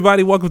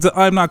Everybody, welcome to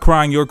I'm Not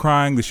Crying, You're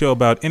Crying, the show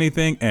about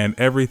anything and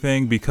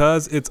everything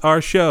because it's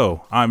our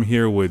show. I'm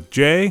here with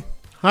Jay.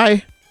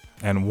 Hi.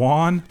 And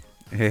Juan.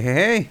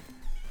 Hey.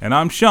 And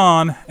I'm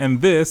Sean,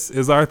 and this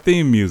is our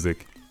theme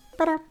music.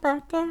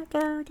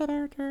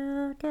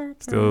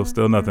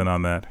 Still nothing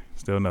on that.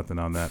 Still nothing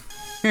on that.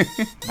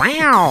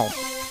 Wow.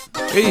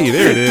 Hey,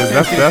 there it is.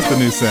 That's the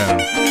new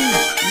sound.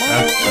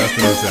 That's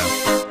the new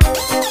sound.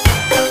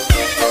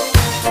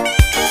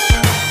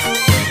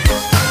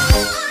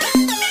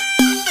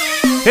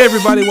 Hey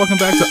everybody, welcome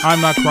back to I'm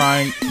Not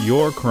Crying,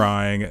 You're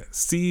Crying,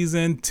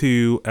 Season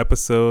 2,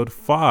 Episode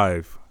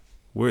 5.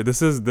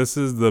 This is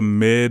the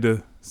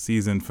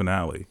mid-season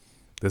finale.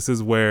 This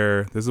is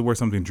where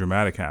something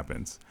dramatic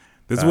happens.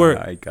 This is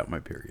where I got my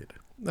period.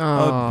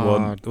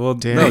 Oh, well,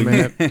 damn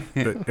it.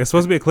 It's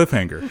supposed to be a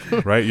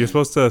cliffhanger, right? You're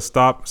supposed to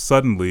stop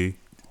suddenly,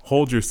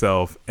 hold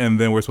yourself, and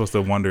then we're supposed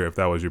to wonder if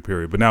that was your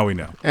period. But now we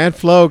know. Aunt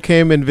Flo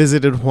came and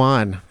visited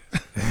Juan.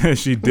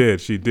 She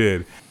did.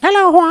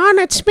 Hello, Juan.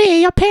 It's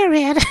me, your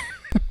period.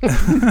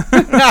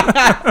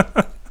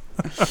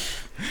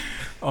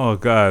 Oh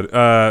God.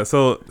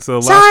 So last Sorry,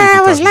 week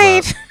I was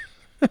late.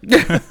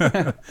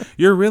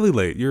 You're really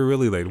late.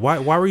 Why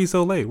were you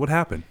so late? What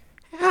happened?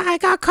 I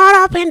got caught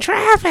up in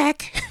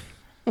traffic.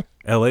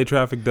 LA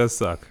traffic does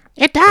suck.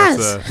 It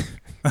does.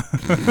 I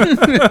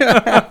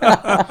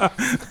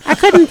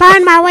couldn't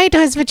find my way to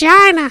his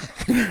vagina.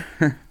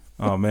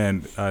 Oh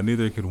man,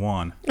 neither could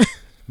Juan.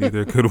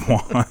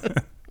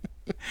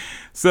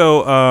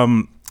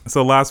 So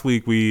last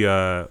week we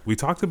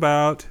talked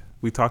about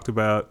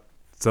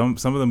some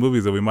of the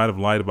movies that we might have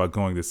lied about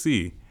going to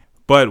see.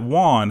 But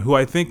Juan, who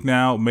I think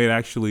now may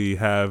actually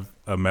have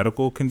a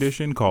medical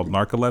condition called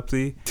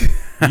narcolepsy,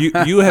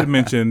 you had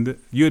mentioned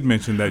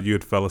that you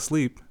had fell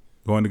asleep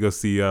going to go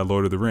see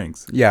Lord of the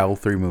Rings. Yeah, all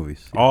three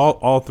movies. Yes.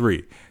 All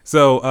three.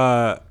 So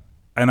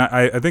and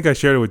I think I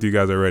shared it with you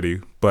guys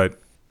already,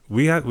 but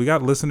we got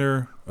a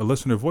listener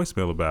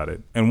voicemail about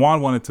it, and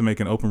Juan wanted to make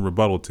an open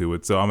rebuttal to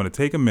it. So I'm going to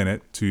take a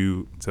minute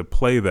to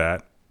play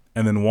that,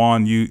 and then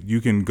Juan,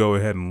 you can go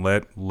ahead and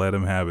let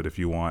him have it if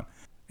you want.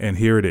 And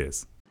here it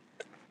is.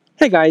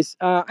 Hey guys,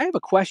 I have a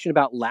question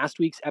about last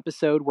week's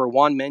episode where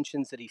Juan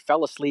mentions that he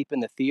fell asleep in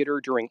the theater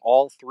during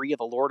all three of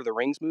the Lord of the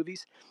Rings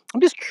movies.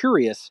 I'm just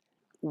curious,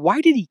 why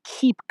did he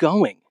keep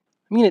going?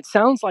 I mean, it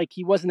sounds like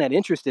he wasn't that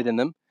interested in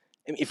them.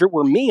 If it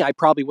were me, I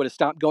probably would have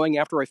stopped going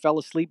after I fell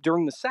asleep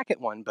during the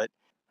second one, but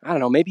I don't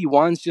know, maybe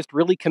Juan's just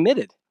really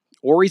committed.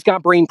 Or he's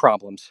got brain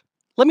problems.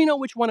 Let me know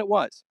which one it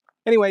was.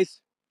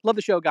 Anyways, love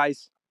the show,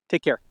 guys.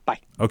 Take care. Bye.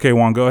 Okay,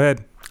 Juan, go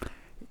ahead.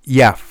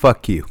 Yeah,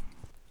 fuck you.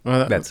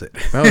 Well, That's it.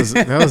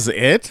 That was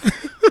it?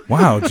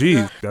 Wow,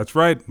 geez. That's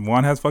right.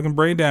 Juan has fucking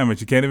brain damage.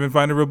 You can't even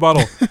find a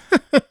rebuttal.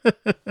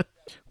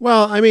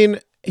 Well, I mean,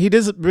 he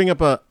does bring up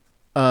a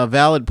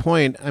valid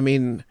point. I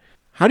mean,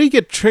 how do you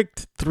get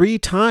tricked 3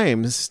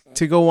 times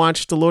to go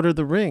watch the Lord of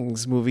the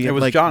Rings movie? It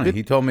was Johnny.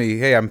 He told me,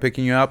 hey, I'm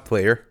picking you up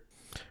later.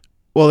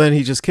 Well, then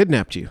he just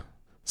kidnapped you.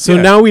 So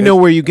Yeah, now we know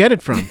where you get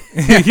it from.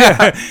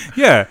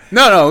 Yeah.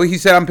 No, he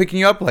said, I'm picking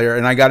you up later.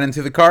 And I got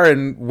into the car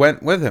and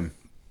went with him.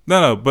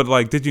 No, but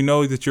like, did you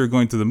know that you were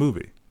going to the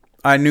movie?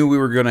 I knew we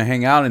were going to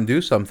hang out and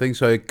do something,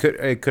 so it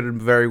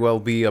could very well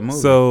be a movie.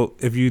 So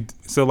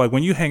like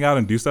when you hang out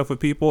and do stuff with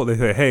people, they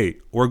say, hey,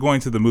 we're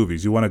going to the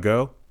movies. You want to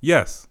go?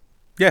 Yes.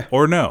 Yeah.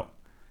 Or no.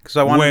 Because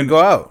I wanted to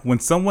go out. When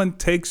someone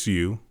takes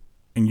you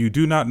and you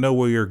do not know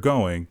where you're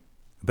going,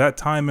 that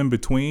time in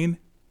between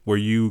where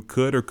you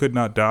could or could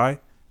not die,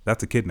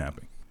 that's a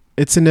kidnapping.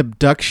 It's an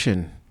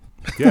abduction.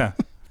 Yeah.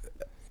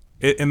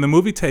 In the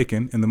movie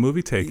Taken,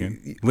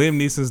 Liam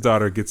Neeson's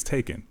daughter gets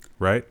taken,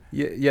 right?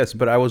 Yes,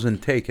 but I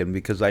wasn't taken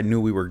because I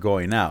knew we were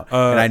going out.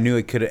 And I knew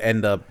it could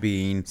end up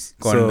being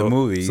going to the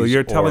movies. So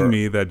you're telling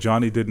me that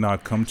Johnny did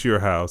not come to your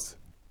house,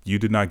 you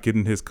did not get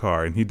in his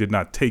car, and he did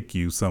not take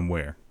you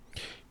somewhere.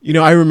 You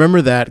know, I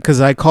remember that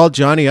because I called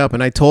Johnny up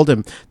and I told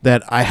him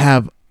that I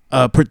have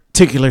a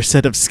particular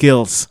set of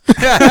skills.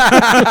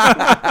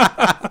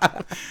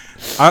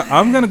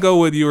 I'm going to go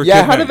with you were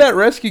Yeah, how did that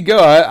rescue go?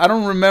 I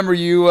don't remember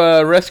you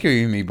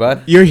rescuing me,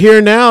 bud. You're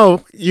here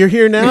now,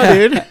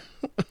 dude.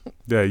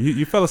 Yeah,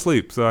 you fell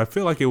asleep, so I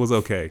feel like it was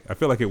okay. I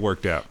feel like it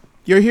worked out.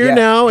 You're here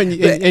now, and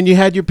you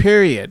had your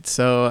period.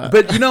 So,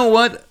 But you know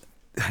what?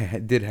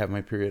 I did have my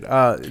period.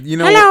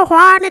 Hello,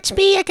 Juan. It's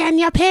me again.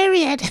 Your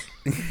period.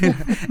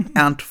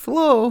 Aunt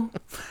Flo.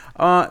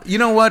 You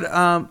know what?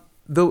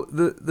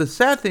 The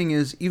sad thing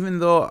is, even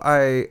though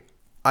I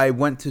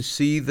went to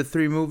see the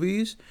 3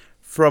 movies,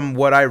 from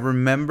what I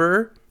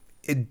remember,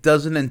 it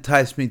doesn't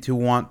entice me to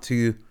want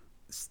to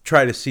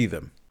try to see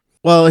them.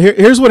 Well,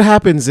 here's what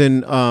happens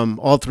in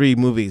all 3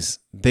 movies.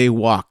 They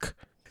walk.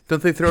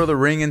 Don't they throw the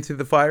ring into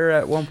the fire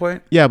at one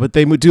point? Yeah, but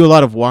they do a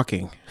lot of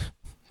walking.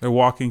 They're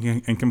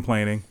walking and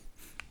complaining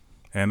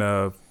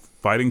and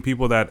fighting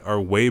people that are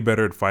way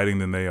better at fighting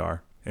than they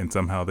are, and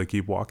somehow they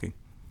keep walking.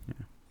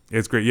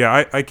 It's great.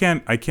 Yeah, I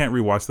can't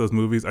rewatch those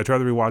movies. I tried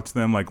to rewatch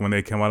them like when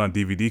they came out on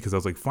DVD because I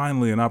was like,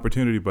 finally an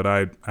opportunity. But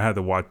I had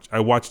to watch. I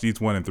watched each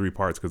one in 3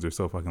 parts because they're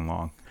so fucking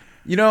long.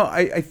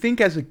 I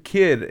think as a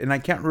kid, and I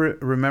can't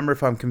remember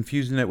if I'm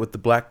confusing it with the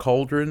Black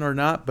Cauldron or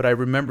not, but I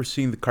remember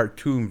seeing the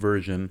cartoon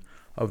version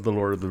of the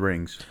Lord of the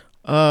Rings.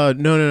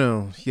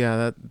 No.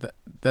 Yeah,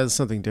 that's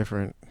something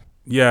different.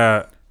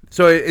 Yeah,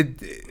 So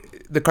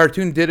the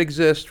cartoon did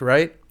exist,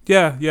 right?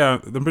 yeah.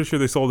 I'm pretty sure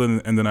they sold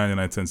it in the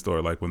 99-cent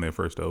store, like when they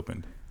first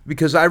opened.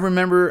 Because I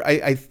remember,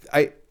 I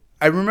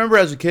remember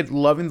as a kid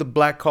loving the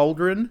Black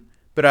Cauldron,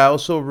 but I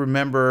also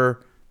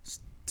remember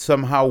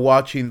somehow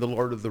watching the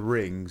Lord of the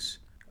Rings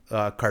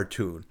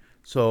cartoon.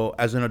 So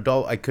as an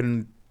adult, I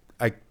don't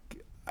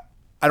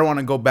want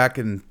to go back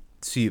and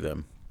see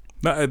them.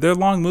 No, they're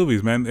long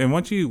movies, man. And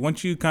once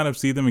you kind of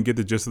see them and get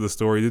the gist of the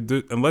story,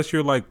 unless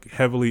you're like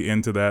heavily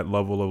into that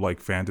level of like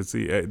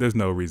fantasy, there's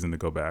no reason to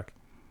go back.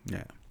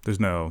 Yeah. There's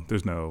no.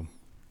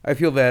 I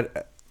feel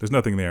that. There's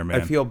nothing there,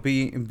 man. I feel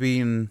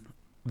being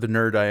the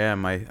nerd I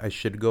am, I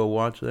should go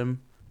watch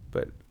them,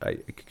 but I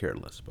could care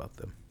less about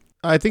them.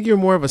 I think you're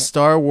more of a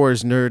Star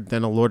Wars nerd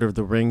than a Lord of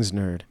the Rings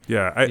nerd.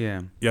 Yeah,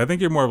 I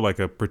think you're more of like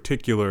a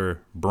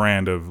particular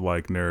brand of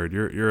like nerd.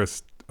 You're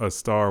a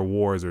Star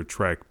Wars or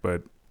Trek,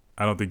 but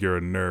I don't think you're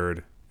a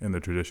nerd in the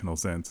traditional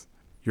sense.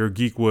 Your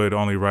geekwood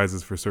only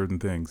rises for certain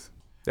things.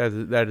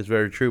 That is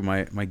very true.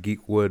 My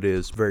geekwood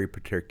is very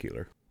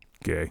particular.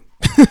 Gay.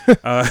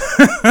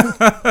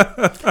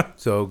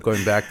 So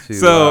going back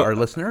to our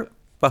listener,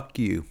 fuck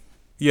you.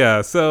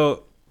 Yeah.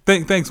 So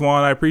thanks,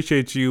 Juan. I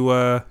appreciate you.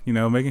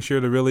 Making sure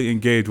to really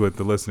engage with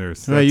the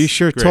listeners. Well, you That's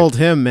sure great. told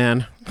him,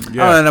 man.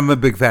 Yeah. Oh, and I'm a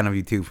big fan of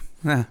you too.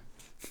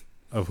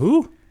 Of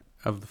who?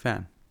 Of the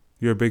fan.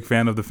 You're a big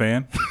fan of the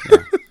fan.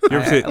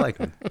 I like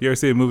him. You ever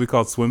see a movie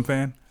called Swim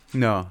Fan?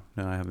 No,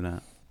 I have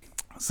not.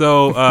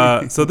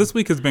 So, so this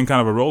week has been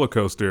kind of a roller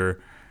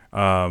coaster,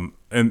 and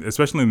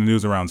especially in the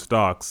news around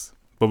stocks.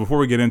 But before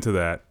we get into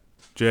that,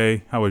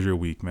 Jay, how was your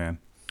week, man?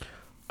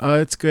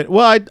 It's good.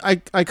 Well, I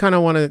kind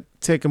of want to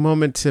take a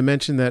moment to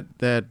mention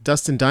that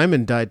Dustin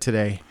Diamond died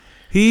today.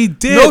 He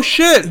did. No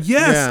shit.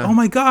 Yes. Yeah. Oh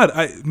my God.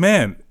 I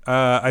didn't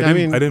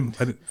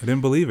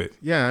believe it.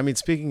 Yeah, I mean,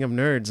 speaking of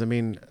nerds, I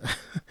mean,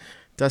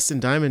 Dustin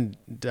Diamond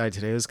died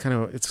today. It's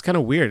kind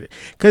of weird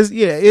because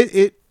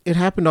it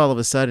happened all of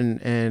a sudden,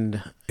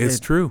 and It's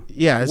true.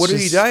 Yeah. What did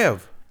he die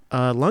of?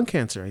 Lung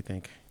cancer, I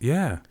think.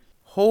 Yeah.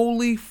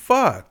 Holy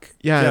fuck.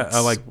 Yeah, Yeah,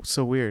 it's like-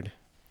 so weird.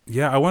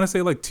 Yeah. I want to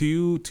say like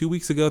 3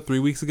 weeks ago.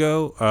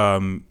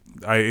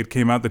 It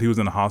came out that he was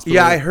in the hospital.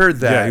 Yeah, I heard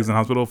that. Yeah, he was in the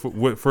hospital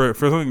for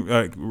something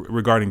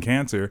regarding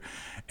cancer,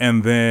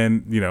 and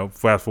then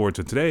fast forward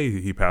to today,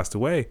 he passed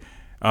away.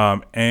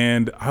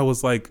 And I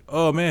was like,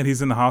 oh man,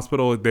 he's in the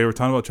hospital. They were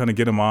talking about trying to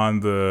get him on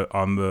the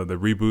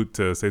reboot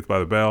to Saved by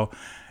the Bell,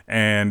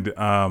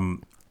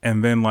 and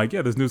then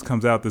this news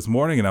comes out this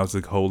morning, and I was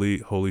like,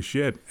 holy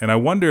shit. And I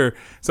wonder.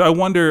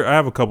 I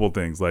have a couple of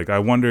things. Like, I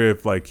wonder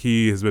if like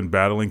he has been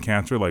battling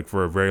cancer like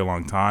for a very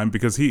long time,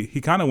 because he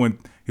kind of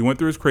went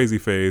through his crazy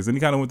phase, and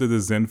he kind of went through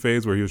this Zen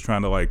phase where he was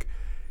trying to like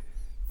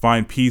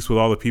find peace with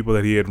all the people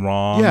that he had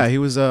wronged. Yeah, he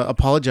was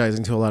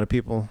apologizing to a lot of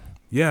people.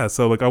 Yeah,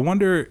 so like I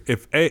wonder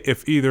if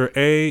either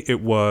A,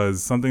 it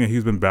was something that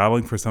he's been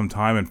battling for some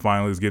time and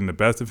finally was getting the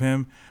best of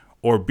him,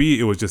 or B,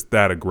 it was just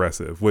that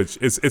aggressive, which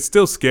it's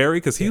still scary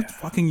because he's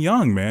fucking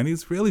young, man.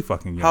 He's really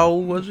fucking young. How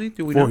old was he?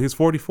 Do we know? He's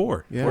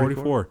 44. Yeah.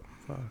 44.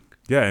 Fuck.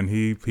 Yeah, and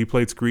he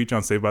played Screech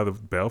on Saved by the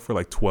Bell for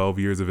like 12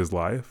 years of his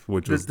life,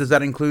 which was Does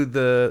that include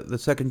the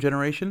second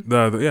generation?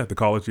 the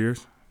college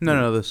years.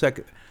 No, the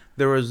second.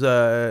 There was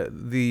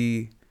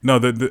the. No,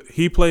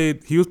 he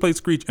was played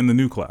Screech in the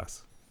new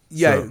class.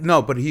 Yeah, So-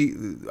 no, but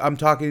I'm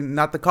talking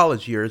not the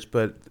college years,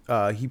 but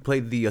he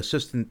played the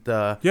assistant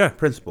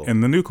principal.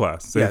 in the new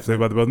class. Saved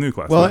by the Bell new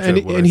class. Well,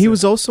 That's what I and he said.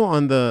 was also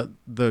on the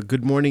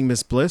Good Morning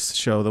Miss Bliss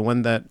show, the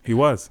one that He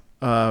was.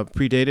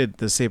 predated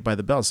the Saved by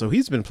the Bell. So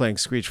he's been playing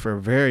Screech for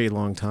a very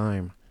long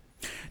time.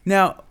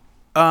 Now,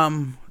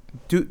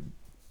 do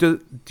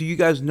you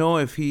guys know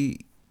if he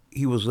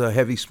was a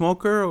heavy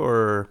smoker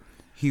or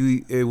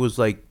it was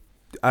like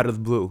out of the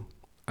blue?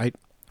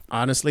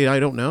 Honestly, I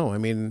don't know. I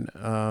mean,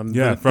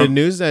 Yeah, the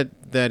news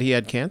that he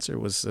had cancer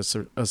was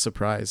a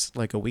surprise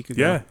like a week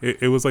ago. Yeah,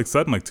 it was like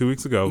sudden, like 2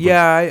 weeks ago. but-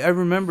 Yeah, I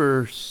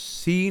remember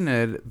seeing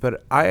it,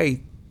 but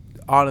I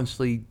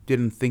honestly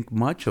didn't think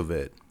much of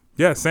it.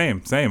 Yeah,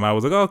 same. I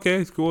was like, oh,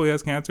 okay, it's cool. He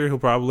has cancer. We'll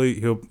probably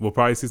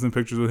see some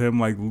pictures with him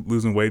like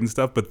losing weight and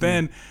stuff. But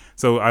then,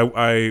 so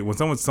I when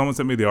someone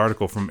sent me the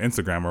article from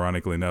Instagram,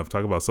 ironically enough,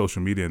 talk about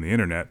social media and the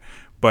internet.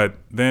 But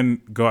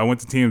then I went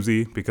to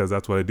TMZ because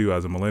that's what I do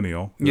as a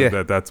millennial.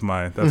 Yeah. that's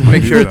my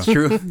Make sure news it's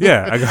true.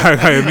 Yeah,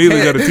 I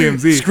immediately go to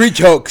TMZ. Screech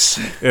hoax.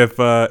 If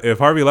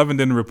Harvey Levin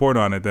didn't report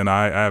on it, then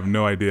I have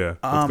no idea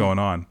what's going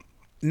on.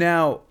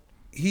 Now,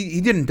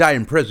 he didn't die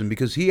in prison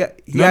because he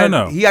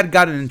No. had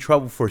gotten in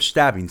trouble for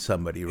stabbing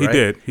somebody,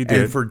 right? He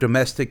did. And for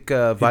domestic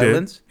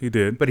violence. He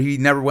did. But he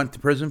never went to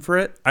prison for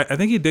it? I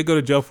think he did go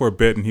to jail for a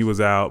bit and he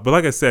was out. But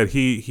like I said,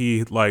 he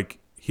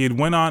had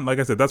went on, like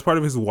I said, that's part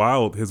of his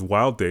wild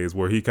days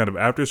where he kind of,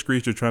 after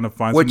Screech, are trying to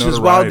find Which some his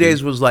wild notoriety.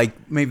 days was like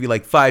maybe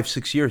like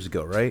 5-6 years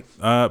ago, right?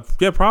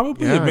 Yeah,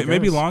 probably. Yeah, I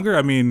Maybe guess. longer.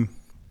 I mean,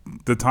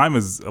 the time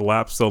has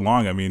elapsed so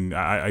long. I mean,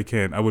 I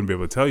wouldn't be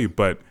able to tell you,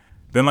 but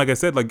then, like I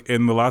said, like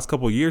in the last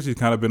couple of years, he's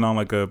kind of been on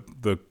like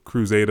the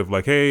crusade of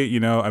like, hey,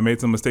 I made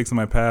some mistakes in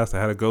my past.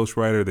 I had a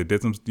ghostwriter. They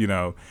did some,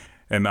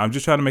 and I'm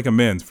just trying to make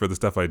amends for the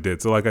stuff I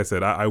did. So, like I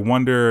said, I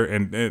wonder,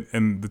 and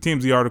the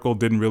TMZ article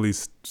didn't really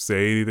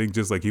say anything.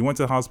 Just like he went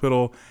to the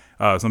hospital.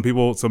 Some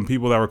people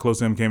that were close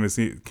to him came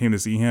to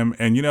see him,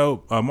 and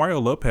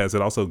Mario Lopez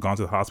had also gone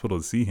to the hospital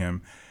to see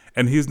him.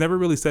 And he's never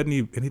really said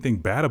anything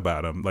bad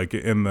about him. Like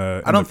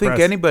I don't think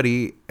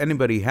anybody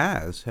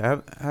has.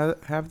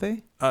 Have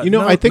they?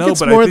 No, I think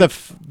it's more the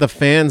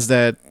fans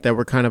that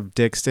were kind of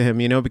dicks to him.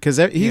 Because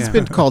he's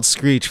been called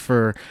Screech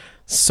for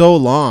so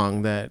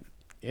long that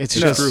it's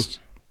just true.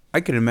 I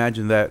can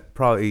imagine that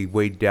probably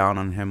weighed down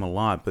on him a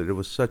lot, but it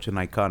was such an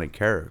iconic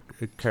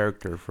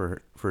character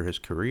for his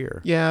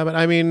career. Yeah, but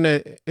I mean,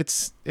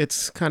 it's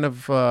kind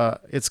of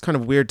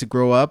weird to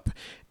grow up.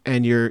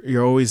 And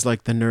you're always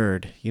like the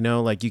nerd,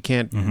 like you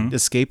can't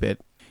escape it.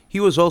 He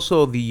was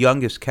also the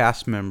youngest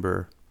cast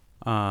member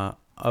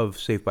of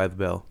Saved by the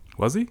Bell.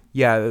 Was he?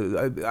 Yeah,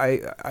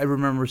 I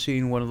remember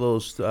seeing one of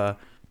those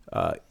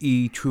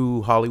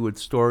True Hollywood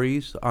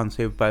Stories on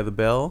Saved by the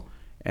Bell,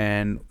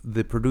 and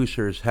the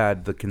producers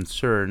had the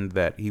concern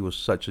that he was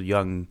such a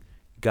young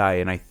guy,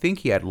 and I think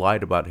he had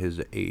lied about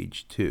his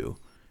age too.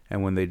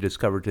 And when they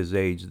discovered his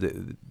age,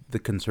 the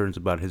concerns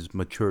about his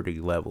maturity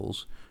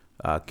levels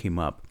came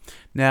up.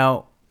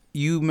 Now,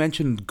 you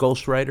mentioned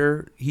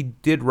Ghostwriter. He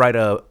did write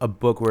a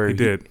book where he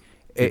did.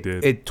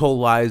 It told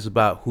lies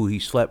about who he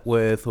slept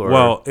with,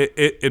 or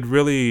it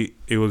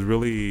was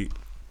really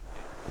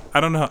I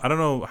don't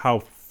know how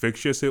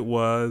fictitious it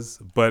was,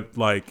 but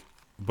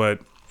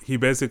he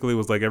basically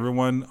was like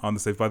everyone on the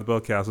Saved by the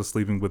Bell cast was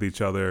sleeping with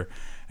each other,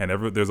 and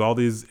there's all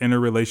these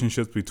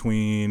interrelationships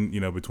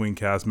between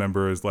cast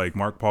members, like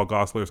Mark Paul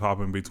Gosselaar's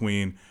hopping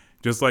between.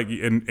 Just like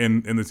in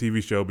the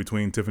TV show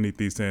between Tiffany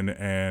Thiessen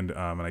and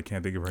I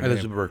can't think of her name.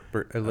 Elizabeth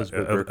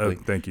Berkley.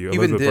 Thank you.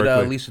 Even Elizabeth did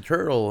Berkley. Lisa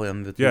Turtle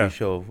in the TV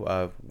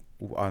show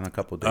on a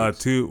couple of days.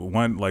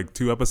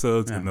 Two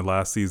episodes in the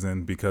last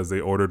season because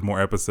they ordered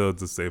more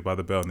episodes of Saved by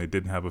the Bell and they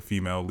didn't have a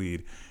female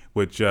lead.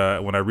 Which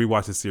when I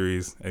rewatched the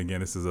series,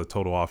 again, this is a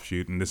total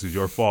offshoot and this is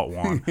your fault,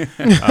 Juan.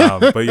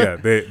 But yeah,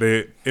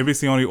 they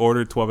NBC only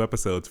ordered 12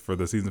 episodes for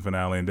the season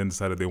finale and then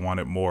decided they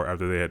wanted more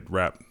after they had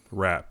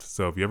wrapped.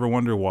 So if you ever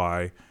wonder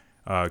why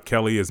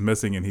Kelly is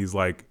missing and he's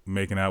like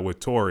making out with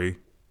Tori,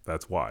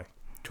 that's why.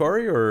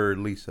 Tori or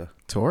Lisa?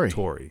 Tori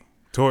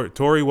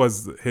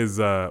was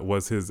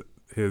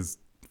his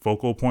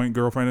focal point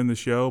girlfriend in the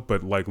show,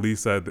 but like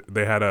Lisa,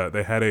 they had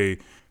a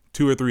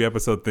 2 or 3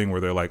 episode thing where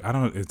they're like, I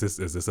don't know, is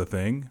this a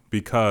thing?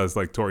 Because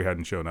like Tori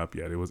hadn't shown up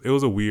yet. It was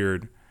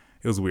weird.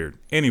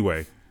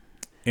 Anyway.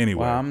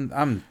 Wow,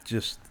 I'm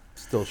just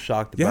still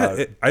shocked about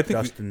I think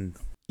Justin.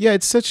 Yeah,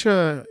 it's such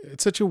a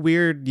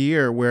weird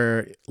year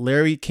where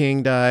Larry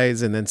King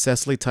dies and then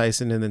Cecily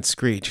Tyson and then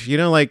Screech.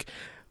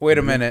 Wait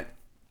a minute.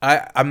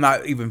 I'm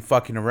not even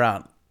fucking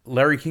around.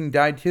 Larry King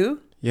died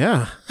too?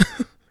 Yeah.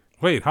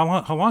 Wait, how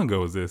long ago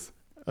was this?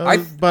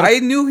 I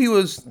knew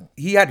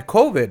he had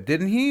COVID,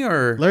 didn't he?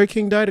 Or Larry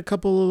King died a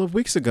couple of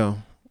weeks ago.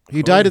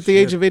 He died at the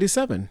age of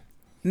 87.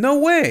 No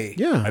way.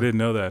 Yeah. I didn't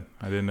know that.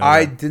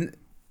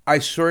 I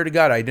swear to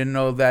God, I didn't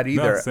know that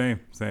either. No,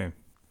 same.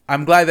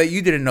 I'm glad that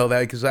you didn't know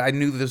that because I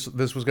knew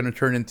this was going to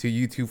turn into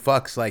you two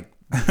fucks like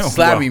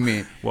slamming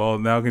me. Well,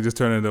 now it can just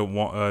turn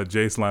into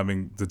Jay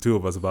slamming the two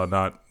of us about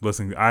not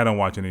listening. I don't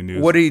watch any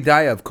news. What did he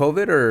die of?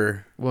 COVID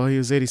or? Well, he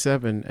was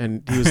 87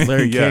 and he was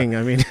Larry King.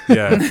 I mean,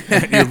 yeah,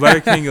 he was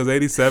Larry King. He was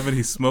 87.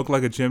 He smoked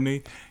like a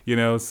chimney.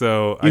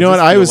 So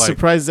I was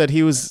surprised that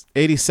he was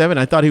 87.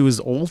 I thought he was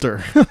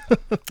older.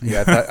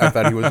 Yeah, I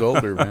thought he was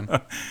older,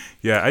 man.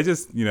 Yeah, I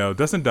just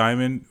Dustin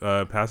Diamond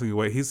passing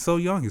away. He's so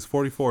young. He's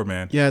 44,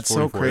 man. Yeah, it's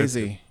so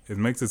crazy. It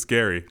makes it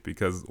scary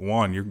because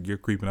Juan, you're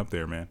creeping up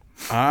there, man.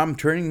 I'm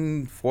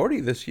turning 40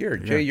 this year.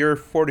 Jay, you're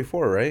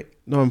 44, right?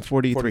 No, I'm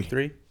 43.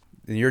 43?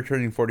 And you're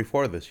turning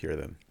 44 this year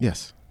then?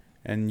 Yes.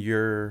 And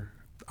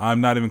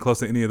I'm not even close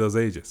to any of those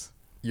ages.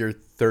 You're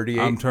 38?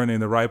 I'm turning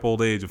the ripe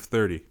old age of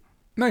 30.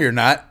 No, you're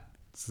not.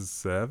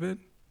 7?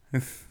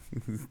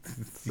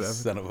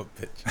 Son of a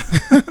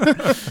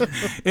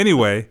bitch.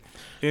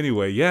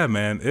 Anyway, yeah,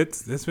 man.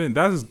 It's been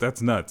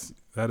that's nuts.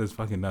 That is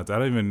fucking nuts. I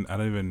don't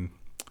even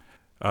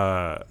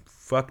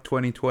fuck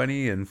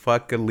 2020 and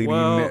fuck leading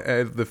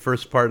the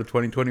first part of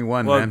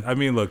 2021, man. I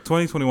mean, look,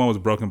 2021 was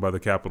broken by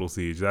the Capitol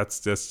siege. That's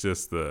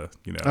just the,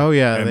 Oh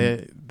yeah,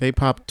 they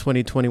popped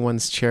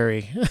 2021's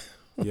cherry.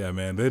 Yeah,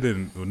 man, they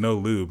didn't with no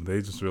lube.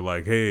 They just were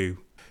like, hey.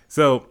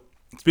 So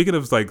speaking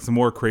of like some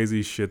more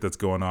crazy shit that's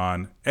going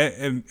on,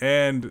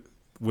 and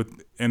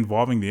with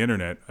involving the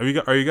internet,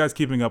 are you guys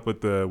keeping up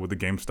with the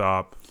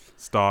GameStop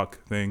stock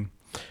thing?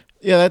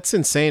 Yeah, that's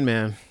insane,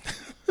 man.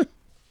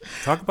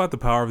 Talk about the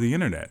power of the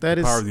internet. That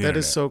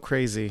is so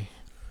crazy.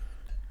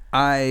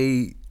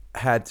 I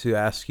had to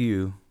ask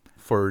you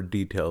for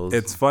details.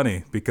 It's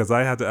funny because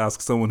I had to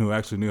ask someone who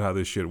actually knew how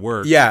this shit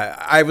worked. Yeah,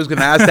 I was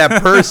gonna ask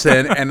that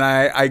person, and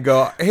I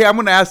go, hey, I'm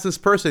gonna ask this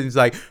person. He's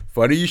like,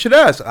 funny you should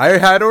ask. I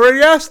had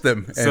already asked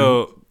them. And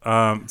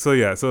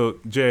So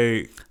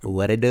Jay,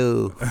 what I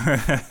do?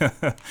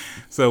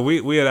 so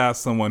we had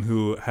asked someone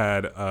who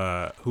had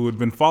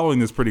been following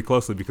this pretty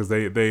closely because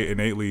they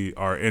innately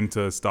are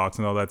into stocks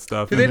and all that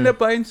stuff. Did they end up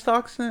buying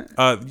stocks?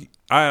 I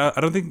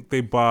don't think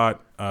they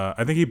bought.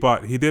 I think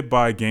he did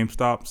buy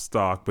GameStop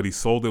stock, but he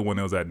sold it when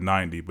it was at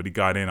 90. But he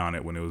got in on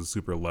it when it was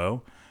super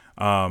low.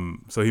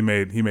 So he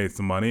made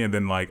some money, and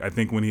then like I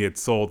think when he had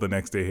sold the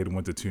next day, it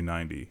went to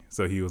 290.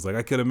 So he was like,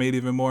 I could have made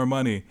even more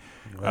money.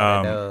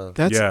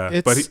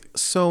 It's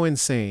so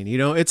insane. You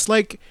know, it's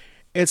like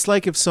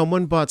if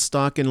someone bought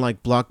stock in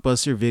like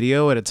Blockbuster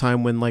Video at a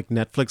time when like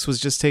Netflix was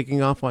just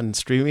taking off on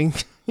streaming.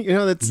 You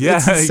know, that's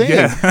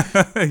insane.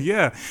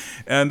 Yeah.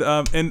 And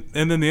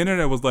then the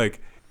internet was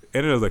like,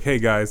 hey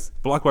guys,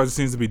 Blockbuster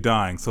seems to be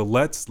dying, so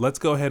let's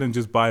go ahead and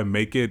just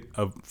make it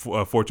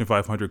a Fortune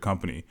 500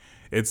 company.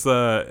 It's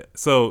so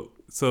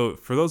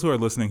for those who are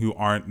listening who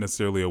aren't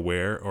necessarily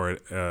aware or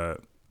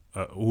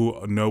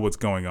who know what's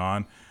going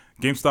on,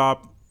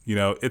 GameStop, you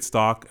know, its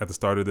stock at the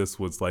start of this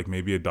was like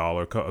maybe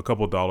 $1, a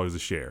couple dollars a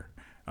share.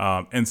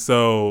 And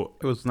so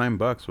it was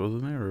 $9,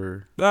 wasn't it?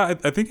 Or I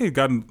think it had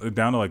gotten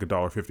down to like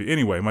 $1.50.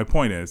 Anyway, my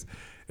point is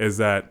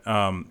that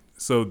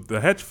so the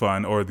hedge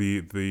fund or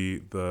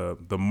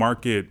the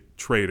market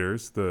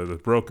traders, the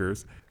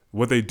brokers,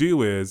 what they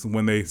do is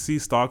when they see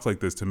stocks like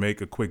this to make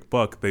a quick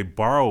buck, they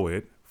borrow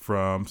it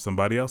from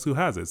somebody else who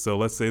has it. So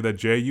let's say that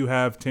Jay, you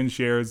have 10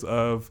 shares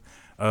of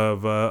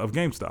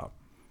GameStop,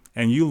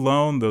 and you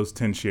loan those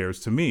 10 shares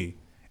to me,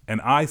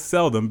 and I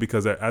sell them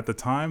because at the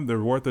time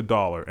they're worth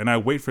 $1, and I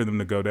wait for them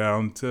to go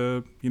down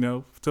to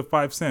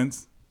 5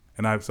 cents,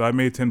 and I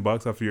made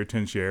 $10 after your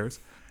 10 shares.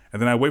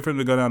 And then I wait for them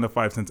to go down to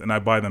 5 cents, and I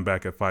buy them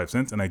back at 5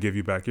 cents, and I give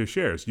you back your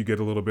shares. You get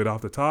a little bit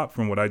off the top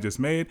from what I just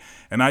made,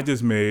 and I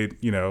just made,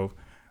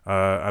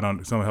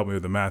 someone help me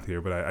with the math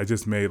here, but I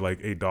just made like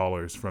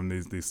 $8 from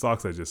these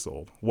stocks I just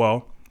sold.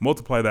 Well,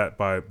 multiply that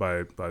by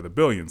the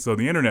billions. So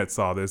the internet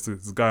saw this.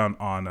 This guy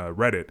on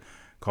Reddit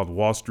called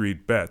Wall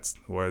Street Bets,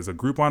 or as a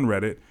group on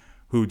Reddit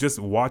who just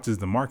watches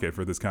the market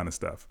for this kind of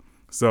stuff.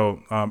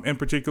 So in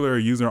particular,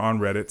 a user on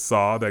Reddit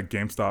saw that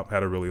GameStop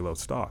had a really low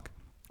stock,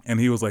 and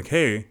he was like,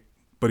 hey,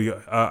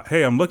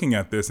 I'm looking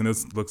at this and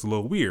this looks a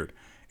little weird.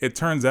 It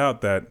turns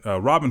out that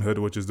Robinhood,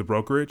 which is the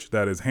brokerage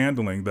that is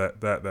handling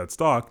that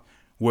stock,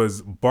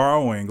 was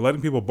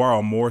letting people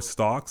borrow more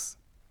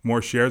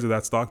shares of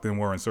that stock than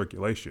were in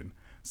circulation.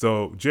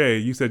 So Jay,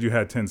 you said you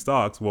had 10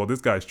 stocks. Well,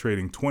 this guy's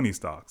trading 20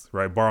 stocks,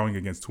 right? Borrowing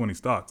against 20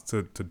 stocks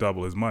to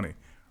double his money.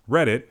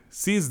 Reddit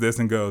sees this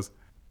and goes,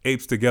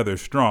 apes together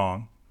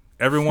strong.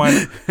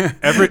 Everybody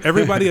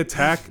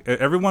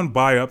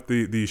buy up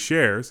these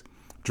shares,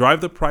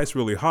 drive the price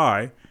really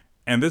high,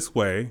 and this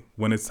way,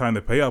 when it's time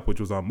to pay up, which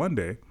was on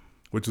Monday,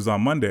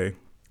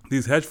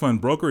 these hedge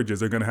fund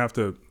brokerages are going to have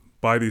to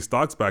buy these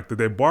stocks back that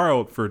they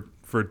borrowed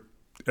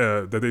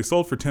that they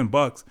sold for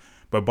 $10,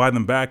 but buy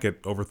them back at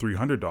over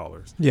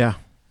 $300. Yeah,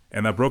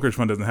 and that brokerage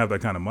fund doesn't have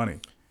that kind of money.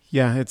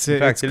 Yeah, in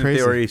fact, didn't crazy.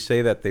 They already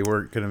say that they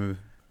weren't going to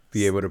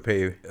be able to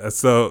pay?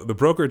 So the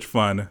brokerage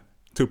fund,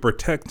 to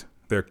protect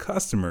their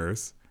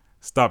customers,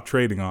 stopped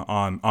trading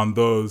on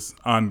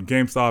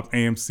GameStop,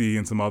 AMC,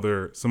 and some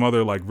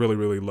other like really,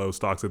 really low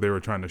stocks that they were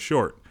trying to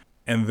short.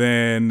 And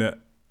then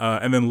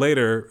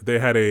later they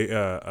had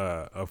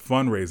a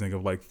fundraising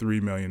of like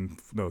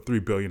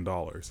 $3 billion.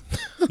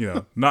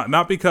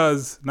 Not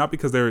because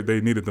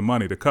they needed the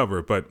money to cover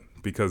it, but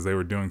because they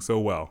were doing so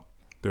well.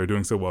 They were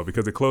doing so well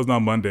because it closed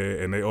on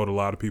Monday and they owed a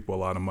lot of people a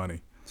lot of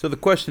money. So the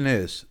question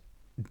is,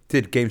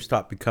 did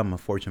GameStop become a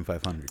Fortune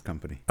 500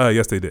 company?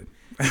 Yes, they did.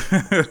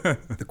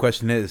 The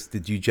question is,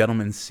 did you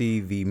gentlemen see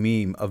the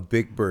meme of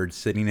Big Bird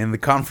sitting in the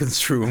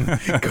conference room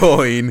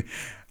going,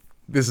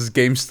 this is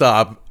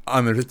GameStop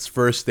on its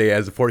first day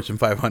as a Fortune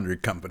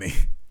 500 company?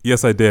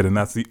 Yes, I did, and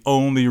that's the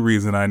only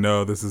reason I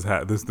know this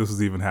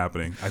was even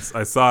happening.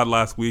 I saw it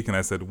last week, and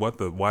I said,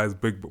 why is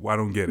Big Bird? I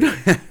don't get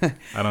it.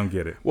 I don't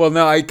get it. Well,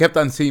 no, I kept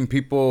on seeing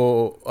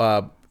people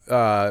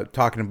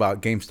talking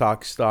about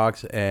GameStop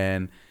stocks,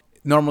 and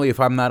normally, if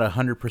I'm not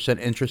 100%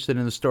 interested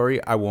in the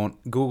story, I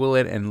won't Google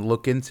it and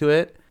look into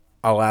it.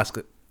 I'll ask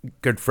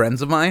good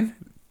friends of mine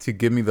to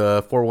give me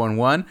the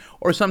 411.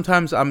 Or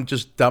sometimes I'm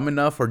just dumb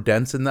enough or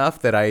dense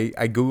enough that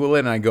I Google it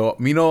and I go,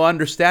 me no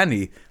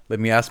understanding. Let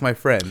me ask my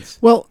friends.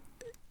 Well,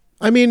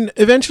 I mean,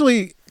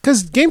 eventually,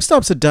 because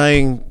GameStop's a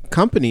dying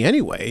company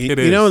anyway. It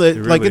is. It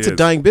really it's a is.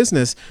 dying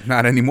business.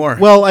 Not anymore.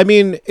 Well, I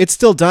mean, it's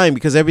still dying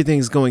because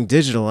everything's going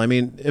digital. I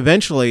mean,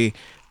 eventually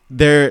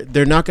they're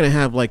not going to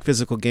have like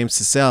physical games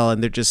to sell,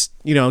 and they're just,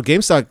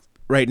 GameStop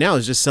right now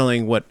is just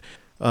selling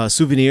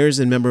souvenirs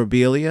and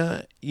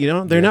memorabilia.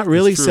 They're not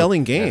really true.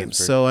 selling games.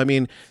 So I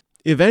mean,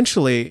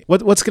 eventually,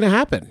 what's going to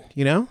happen?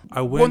 You know,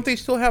 Won't they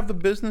still have the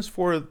business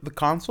for the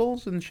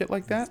consoles and shit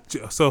like that?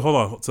 So hold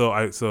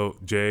on. So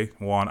Jay,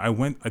 Juan,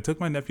 I took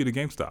my nephew to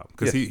GameStop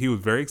because he was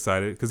very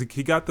excited because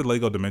he got the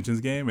Lego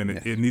Dimensions game and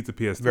it needs a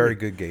PS3. Very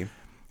good game.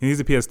 He needs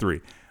a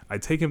PS3. I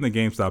take him to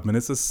GameStop and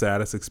it's the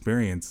saddest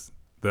experience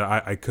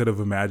that I could have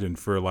imagined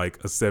for like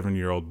a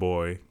 7-year-old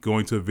boy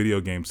going to a video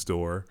game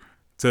store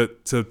to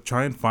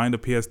try and find a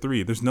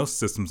PS3. There's no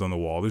systems on the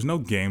wall. There's no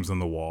games on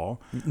the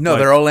wall. No,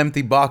 they're all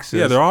empty boxes.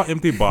 Yeah, they're all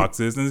empty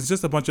boxes, and it's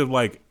just a bunch of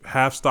like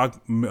half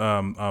stock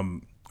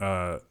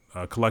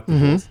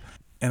collectibles.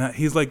 And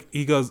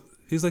he goes,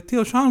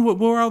 Tio Sean,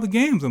 where are all the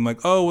games? I'm like,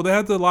 oh, well, they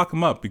had to lock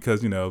them up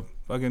because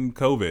fucking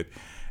COVID.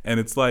 And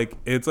it's like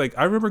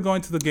I remember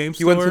going to the game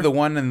store. You went to the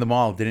one in the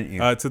mall, didn't you?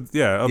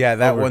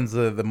 That one's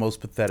the most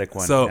pathetic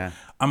one. So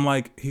I'm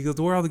like, he goes,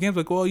 where are all the games?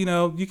 Like, well, you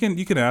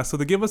can ask. So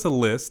they give us a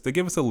list. They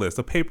give us a list,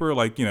 a paper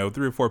like 3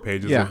 or 4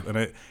 pages. Yeah.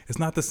 And it's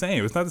not the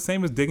same. It's not the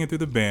same as digging through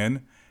the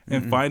bin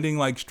and finding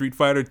like Street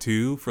Fighter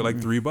 2 for like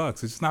 $3.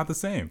 It's just not the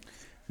same.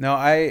 No,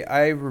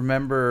 I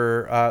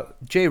remember.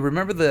 Jay,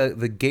 remember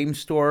the game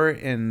store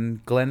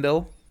in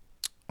Glendale?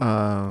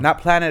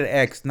 Not Planet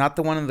X, not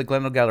the one in the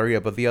Glendale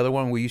Galleria, but the other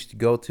one we used to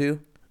go to.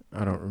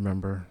 I don't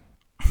remember.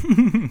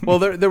 Well,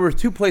 there were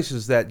 2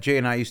 places that Jay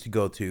and I used to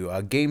go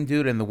to, Game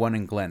Dude and the one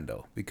in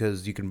Glendale,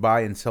 because you can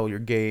buy and sell your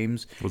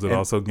games. Was it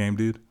also Game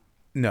Dude?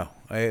 No,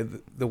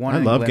 the one I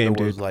in love Glendale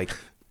Game was Dude. like,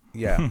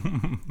 yeah.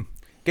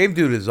 Game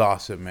Dude is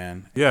awesome,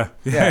 man. Yeah.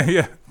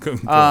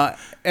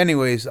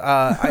 Anyways,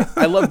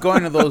 I love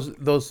going to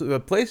those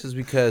places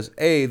because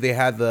they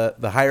had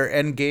the higher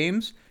end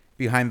games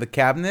behind the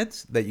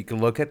cabinets that you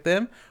can look at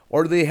them,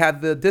 or they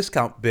had the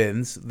discount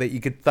bins that you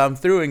could thumb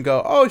through and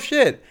go, oh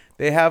shit,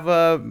 they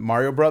have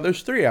Mario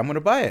Brothers 3. I'm gonna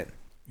buy it.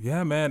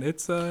 Yeah, man,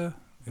 it's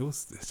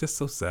just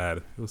so sad.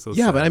 It was so sad.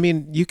 Yeah, but I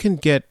mean, you can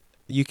get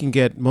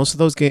most of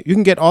those games. You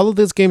can get all of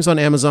those games on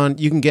Amazon.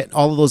 You can get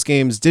all of those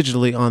games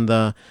digitally on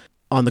the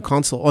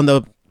console, on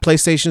the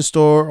PlayStation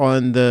Store,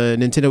 on the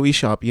Nintendo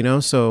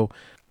eShop. So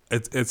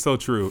it's so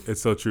true.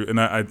 It's so true.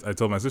 And I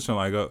told my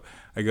sister-in-law,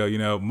 I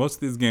go, most of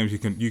these games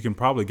you can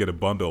probably get a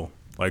bundle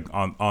like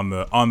on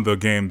the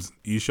games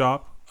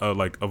eShop,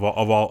 like of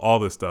all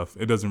this stuff.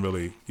 You don't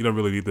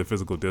really need the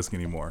physical disc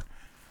anymore.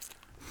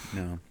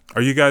 No.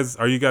 Are you guys?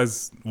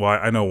 Well,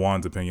 I know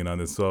Juan's opinion on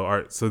this.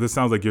 So this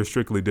sounds like you're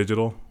strictly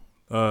digital,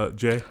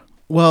 Jay.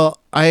 Well,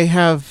 I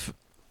have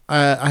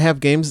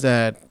games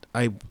that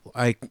I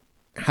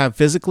have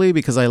physically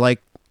because I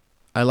like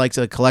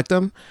to collect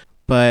them,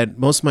 but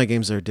most of my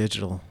games are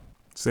digital.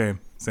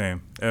 Same.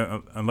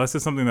 Unless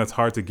it's something that's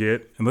hard to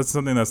get, unless it's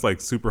something that's like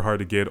super hard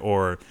to get,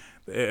 or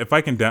if I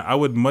can, I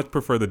would much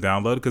prefer the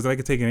download because I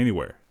can take it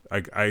anywhere.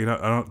 I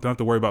don't have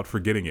to worry about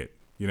forgetting it.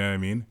 You know what I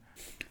mean?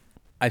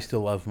 I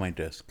still love my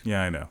disc.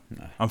 Yeah, I know.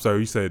 I'm sorry,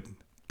 you said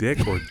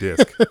dick or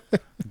disc?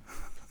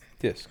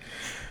 Disc.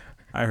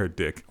 I heard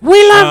dick.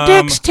 We love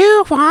dicks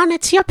too, Juan.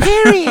 It's your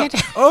period.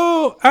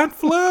 Oh, Aunt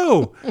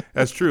Flo.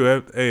 That's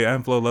true. Hey,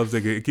 Aunt Flo loves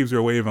dick. It keeps her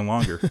away even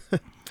longer.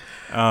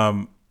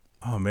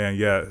 Oh man,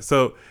 yeah.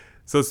 So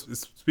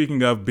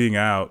speaking of being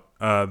out,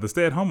 the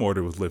stay-at-home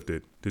order was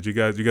lifted. Did you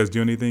guys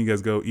do anything? You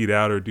guys go eat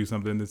out or do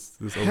something this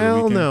over the weekend?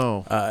 Hell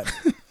no.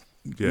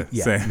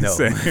 Same. No.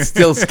 Same.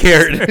 Still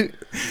scared.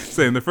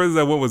 Same. The furthest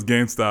I went was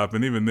GameStop,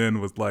 and even then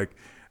was like,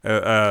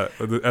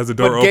 as the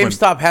door but opened.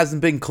 GameStop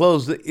hasn't been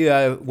closed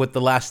with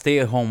the last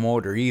stay-at-home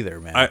order either,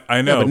 man.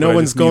 I know, but no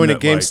one's going to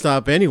that,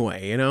 GameStop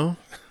anyway,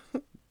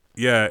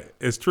 Yeah,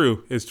 it's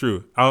true.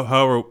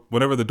 However,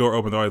 whenever the door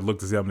opened, I always looked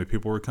to see how many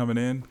people were coming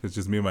in. It's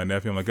just me and my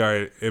nephew. I'm like, all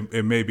right,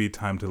 it may be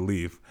time to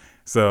leave.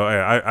 So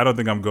I don't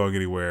think I'm going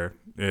anywhere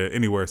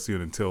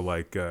soon until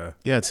like till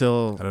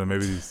I don't know,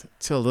 maybe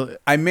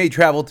I may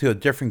travel to a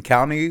different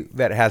county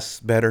that has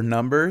better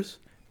numbers,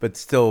 but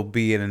still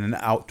be in an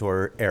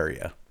outdoor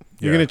area.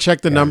 You're gonna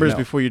check the numbers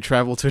before you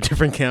travel to a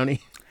different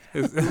county.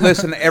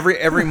 Listen,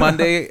 every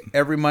Monday,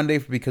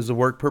 because of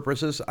work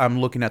purposes, I'm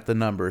looking at the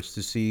numbers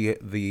to see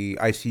the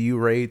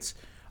ICU rates,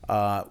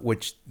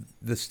 which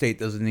the state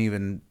doesn't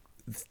even.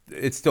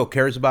 It still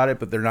cares about it,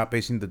 but they're not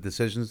basing the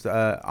decisions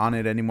on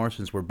it anymore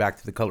since we're back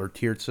to the color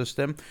tiered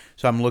system.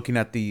 So I'm looking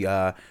at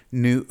the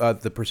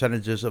the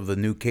percentages of the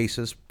new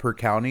cases per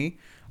county,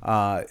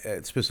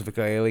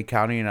 specifically LA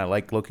County, and I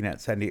like looking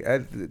at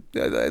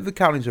the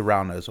counties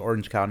around us,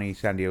 Orange County,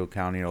 San Diego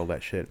County, all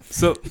that shit.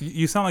 So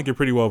you sound like you're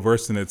pretty well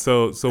versed in it.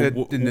 So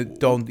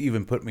don't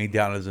even put me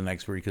down as an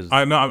expert because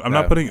I know I'm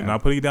not putting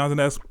you down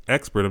as an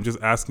expert. I'm just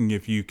asking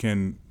if you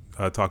can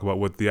talk about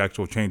what the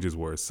actual changes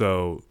were.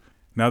 So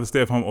now the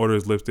stay-at-home order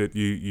is lifted.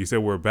 You said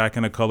we're back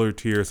in a color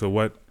tier. So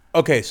what?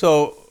 Okay,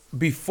 so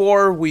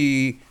before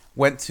we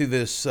went to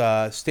this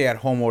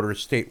stay-at-home order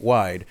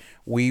statewide,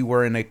 we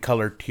were in a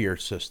color tier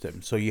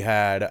system. So you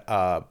had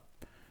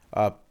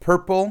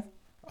purple,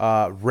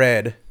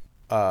 red,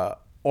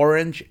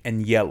 orange,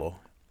 and yellow.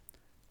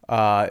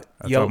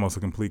 That's almost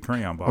a complete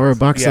crayon box. Or a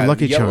box of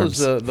Lucky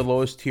Charms. Yellow's the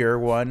lowest tier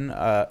one.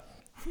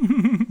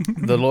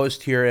 The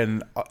lowest tier,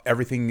 and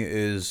everything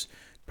is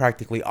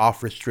practically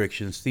off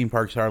restrictions. Theme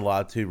parks are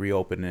allowed to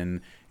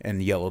reopen in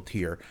yellow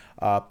tier.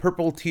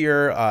 Purple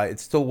tier,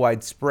 it's still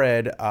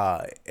widespread,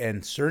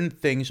 and certain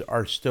things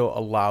are still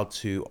allowed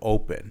to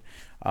open.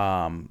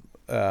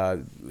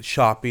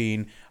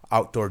 Shopping,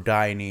 outdoor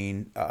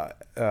dining,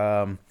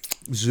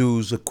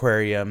 zoos,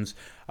 aquariums,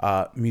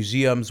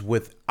 museums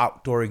with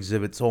outdoor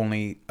exhibits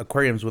only,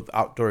 aquariums with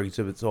outdoor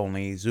exhibits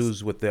only,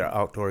 zoos with their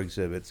outdoor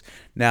exhibits.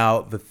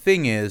 Now, the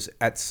thing is,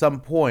 at some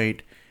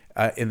point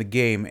in the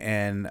game,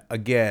 and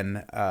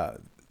again,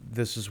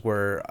 this is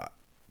where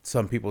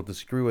some people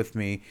disagree with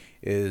me,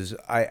 is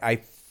I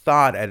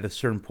thought at a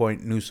certain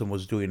point Newsom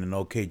was doing an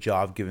okay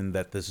job given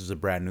that this is a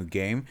brand new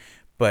game,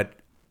 but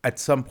at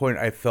some point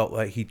I felt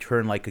like he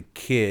turned like a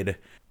kid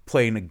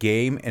playing a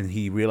game and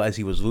he realized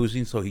he was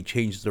losing, so he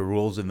changed the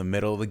rules in the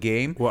middle of the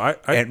game. Well,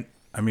 I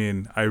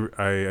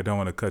don't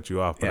want to cut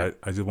you off, but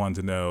I just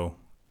wanted to know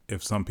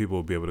if some people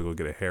will be able to go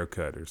get a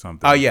haircut or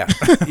something. Oh, yeah.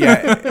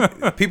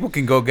 Yeah. People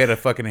can go get a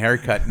fucking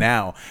haircut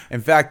now.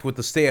 In fact, with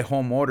the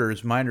stay-at-home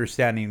orders, my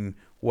understanding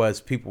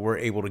was people were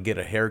able to get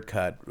a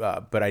haircut.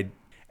 But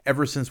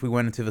ever since we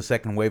went into the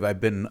second wave,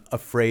 I've been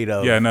afraid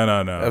of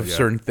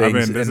certain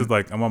things.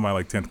 I'm on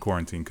my 10th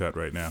quarantine cut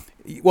right now.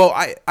 Well,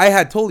 I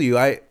had told you,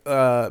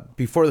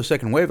 before the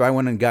second wave, I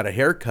went and got a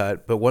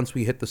haircut. But once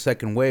we hit the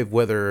second wave,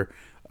 whether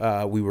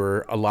we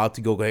were allowed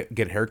to go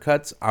get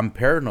haircuts, I'm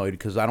paranoid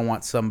because I don't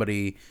want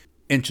somebody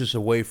inches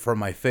away from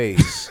my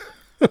face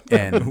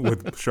and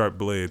with sharp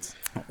blades.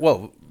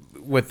 Well,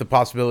 with the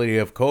possibility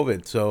of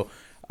COVID. So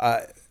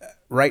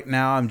right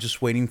now I'm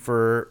just waiting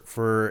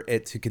for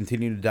it to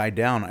continue to die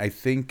down. I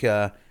think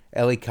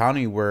LA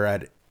County, we're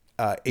at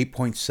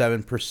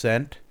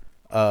 8.7%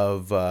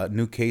 of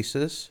new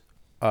cases,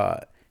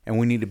 and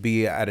we need to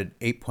be at an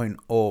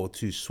 8.0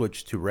 to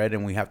switch to red,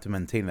 and we have to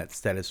maintain that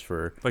status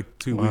for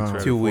 2 weeks.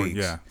 Right? 2 weeks.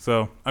 Yeah.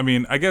 So, I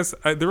mean, I guess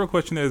the real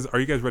question is, are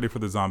you guys ready for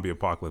the zombie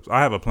apocalypse?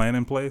 I have a plan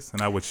in place,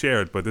 and I would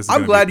share it, but this is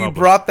I'm glad you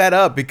brought that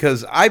up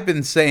because I've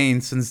been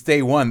saying since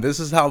day one, this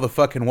is how the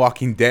fucking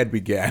Walking Dead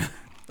began.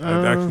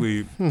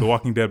 The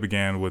Walking Dead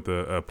began with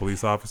a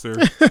police officer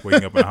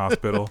waking up in a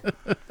hospital.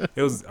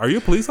 Are you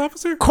a police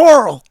officer?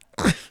 Coral.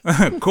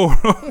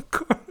 Coral.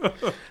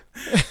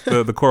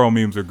 The Coral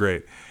memes are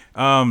great.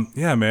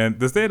 Yeah, man,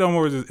 the stay-at-home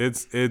orders,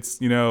 it's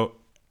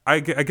I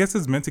guess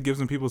it's meant to give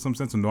some people some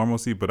sense of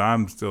normalcy, but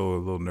I'm still a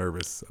little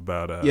nervous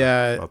about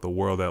the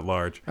world at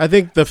large. I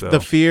think the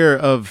fear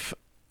of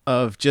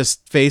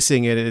just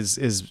facing it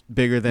is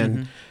bigger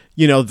than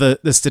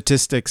the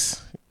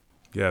statistics.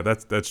 Yeah,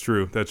 that's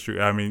true. That's true.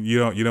 I mean, you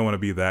don't want to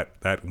be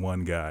that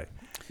one guy.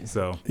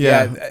 So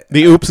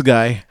the oops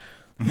guy.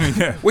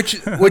 Yeah.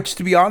 Which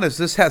to be honest,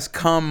 this has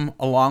come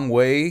a long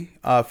way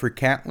for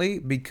Cantley,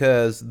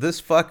 because this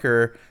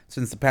fucker,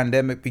 since the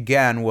pandemic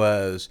began,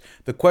 was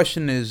the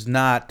question is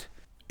not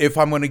if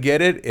I'm going to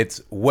get it,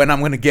 it's when I'm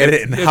going to get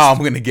it and how I'm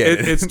going to get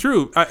it. It's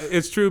true.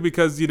 It's true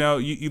because you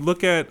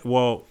look at it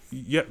from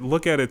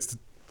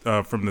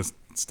the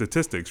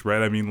statistics,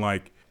 right? I mean,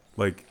 like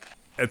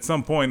at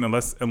some point,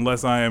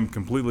 unless I am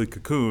completely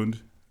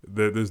cocooned,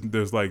 there's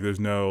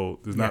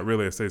not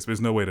really a safe.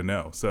 There's no way to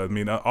know. So I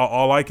mean,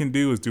 all I can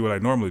do is do what I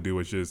normally do,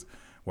 which is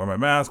wear my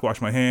mask,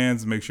 wash my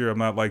hands, make sure I'm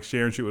not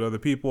sharing shit with other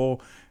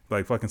people,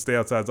 fucking stay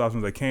outside as often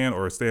as I can,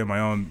 or stay in my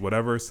own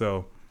whatever.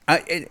 So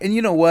and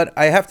you know what?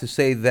 I have to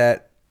say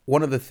that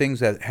one of the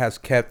things that has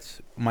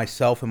kept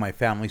myself and my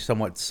family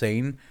somewhat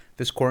sane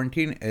this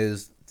quarantine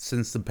is,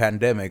 since the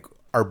pandemic,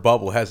 our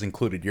bubble has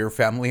included your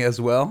family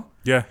as well.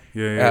 Yeah.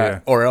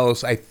 Or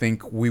else I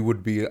think we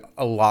would be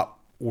a lot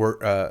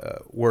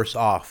worse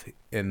off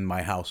in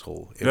my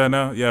household. We got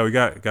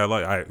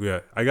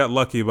lucky. I got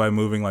lucky by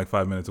moving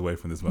 5 minutes away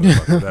from this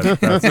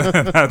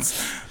motherfucker.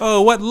 That's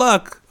what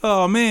luck.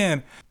 Oh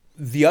man.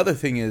 The other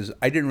thing is,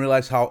 I didn't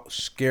realize how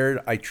scared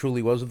I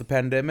truly was of the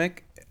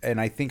pandemic, and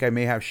I think I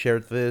may have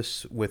shared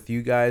this with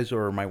you guys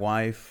or my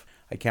wife.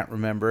 I can't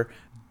remember,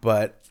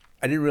 but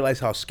I didn't realize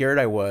how scared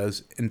I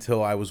was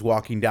until I was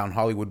walking down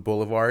Hollywood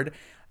Boulevard,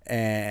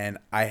 and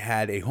I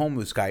had a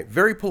homeless guy,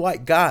 very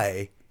polite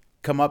guy,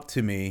 come up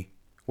to me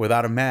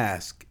without a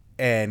mask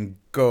and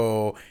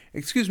go,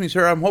 "Excuse me,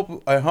 sir,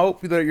 I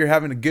hope that you're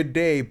having a good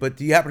day, but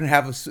do you happen to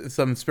have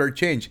some spare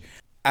change?"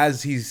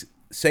 As he's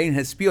saying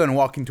his spiel and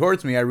walking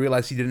towards me, I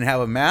realized he didn't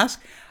have a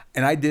mask,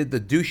 and I did the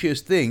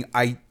douchiest thing.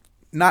 I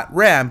not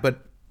ran,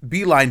 but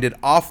beelined it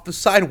off the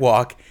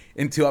sidewalk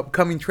into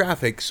upcoming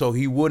traffic so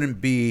he wouldn't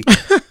be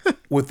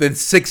within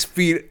 6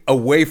 feet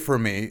away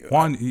from me.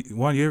 Juan,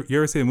 you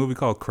ever see a movie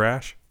called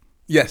Crash?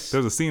 Yes.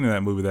 There's a scene in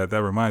that movie that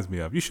reminds me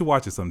of. You should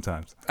watch it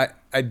sometimes.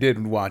 I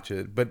did watch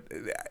it, but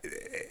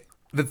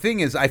the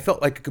thing is, I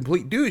felt like a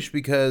complete douche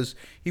because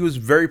he was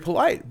very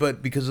polite,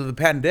 but because of the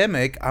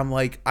pandemic, I'm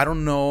like, I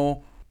don't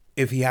know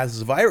if he has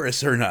the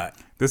virus or not.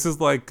 This is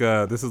like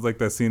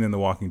that scene in The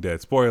Walking Dead.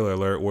 Spoiler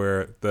alert,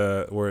 where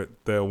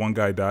the one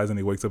guy dies and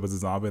he wakes up as a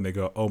zombie and they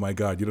go, "Oh my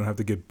God, you don't have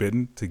to get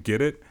bitten to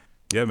get it."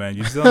 Yeah, man,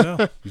 you just don't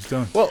know. You just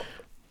don't. Well,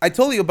 I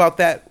told you about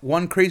that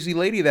one crazy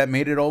lady that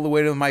made it all the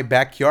way to my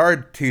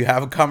backyard to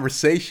have a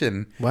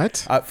conversation.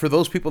 What? For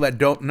those people that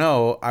don't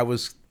know, I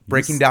was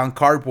breaking down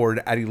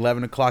cardboard at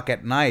 11 o'clock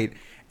at night,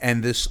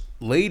 and this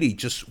lady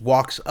just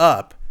walks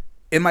up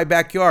in my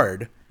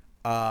backyard,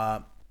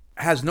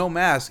 has no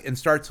mask, and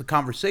starts a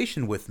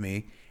conversation with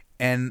me.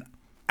 And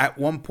at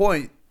one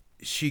point,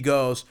 she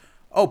goes,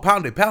 "Oh,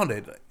 pound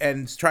it,"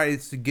 and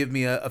tries to give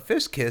me a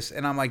fist kiss.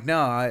 And I'm like, no,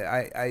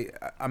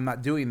 I'm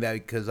not doing that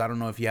because I don't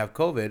know if you have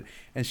COVID.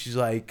 And she's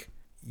like,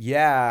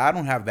 yeah, I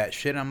don't have that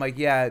shit. I'm like,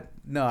 yeah,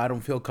 no, I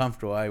don't feel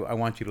comfortable. I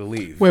want you to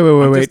leave. Wait.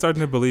 I'm just starting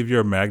to believe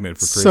you're a magnet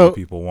for crazy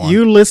people. Juan.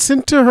 You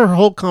listened to her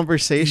whole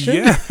conversation?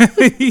 Yeah.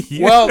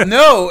 Yeah. Well,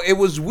 no, it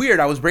was weird.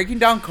 I was breaking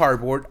down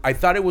cardboard. I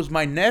thought it was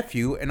my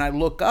nephew, and I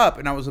look up,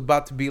 and I was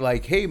about to be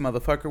like, hey,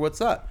 motherfucker, what's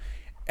up?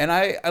 And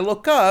I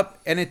look up,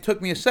 and it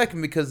took me a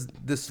second because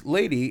this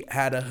lady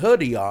had a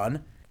hoodie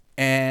on,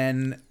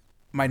 and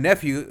my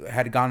nephew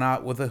had gone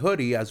out with a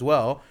hoodie as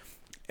well.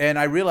 And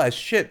I realized,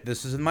 shit,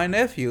 this isn't my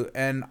nephew.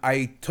 And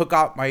I took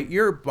out my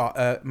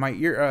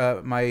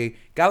my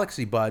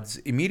Galaxy Buds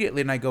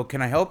immediately, and I go,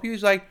 "Can I help you?"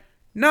 He's like,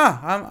 "Nah,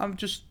 I'm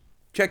just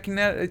checking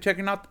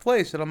out the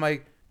place." And I'm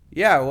like,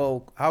 "Yeah,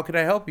 well, how can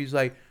I help you?" He's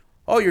like,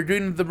 "Oh, you're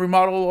doing the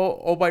remodel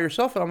all by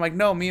yourself?" And I'm like,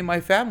 "No, me and my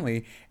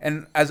family."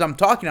 And as I'm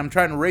talking, I'm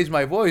trying to raise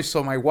my voice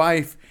so my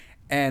wife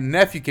and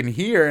nephew can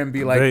hear and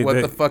be like,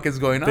 "What the fuck is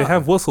going on?" They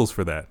have whistles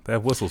for that.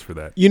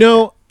 You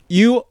know,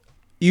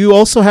 you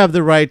also have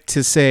the right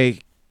to say,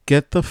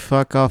 "Get the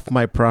fuck off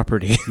my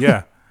property."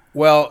 Yeah.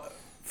 Well,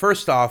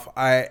 first off,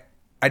 I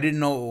didn't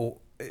know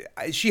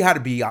she had to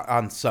be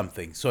on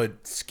something, so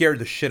it scared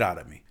the shit out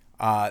of me.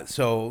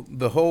 So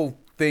the whole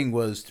thing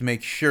was to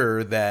make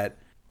sure that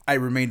I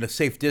remained a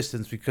safe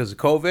distance because of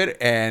COVID,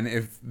 and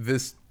if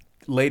this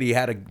lady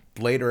had a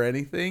blade or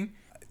anything,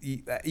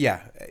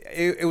 yeah,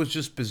 it was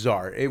just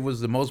bizarre. It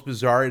was the most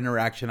bizarre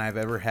interaction I've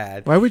ever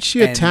had. Why would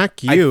she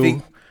attack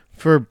you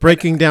for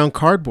breaking down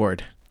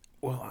cardboard?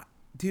 Well,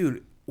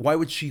 dude, why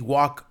would she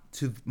walk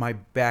to my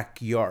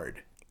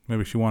backyard?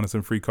 Maybe she wanted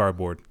some free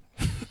cardboard.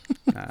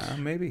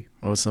 Maybe.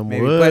 Oh, some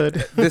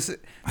wood. But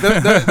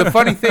the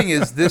funny thing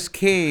is, this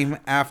came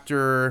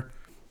after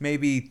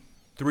maybe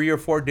 3 or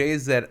 4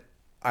 days that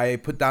I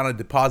put down a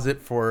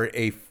deposit for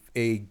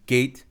a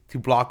gate to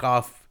block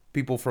off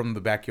people from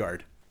the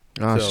backyard.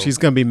 Oh, so she's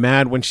going to be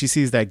mad when she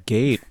sees that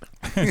gate.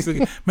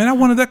 Like, man, I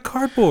wanted that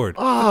cardboard.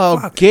 Oh,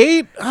 fuck.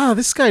 Gate? Oh,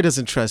 this guy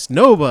doesn't trust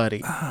nobody.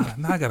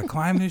 Now I got to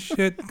climb this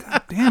shit.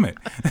 God damn it.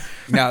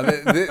 Now,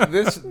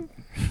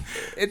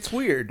 it's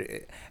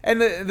weird.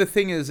 And the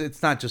thing is,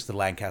 it's not just the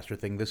Lancaster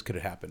thing. This could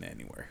happen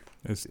anywhere.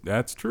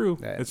 That's true.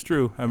 It's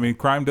true. I mean,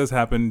 crime does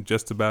happen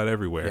just about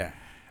everywhere.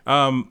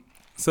 Yeah.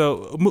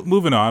 So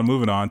moving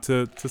on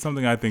to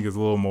something I think is a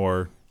little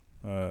more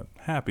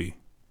happy.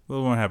 A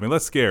little more happy.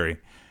 Less scary.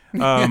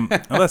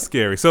 Less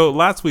scary. So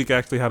last week I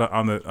actually had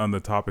on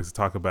the topics to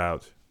talk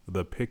about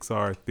the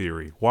Pixar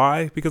theory.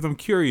 Why? Because I'm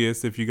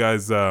curious if you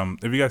guys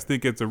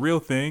think it's a real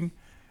thing,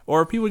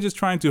 or are people just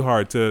trying too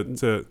hard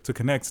to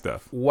connect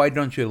stuff? Why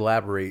don't you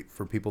elaborate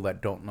for people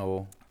that don't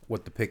know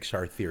what the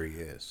Pixar theory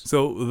is?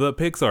 So the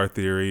Pixar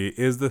theory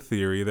is the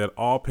theory that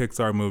all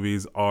Pixar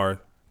movies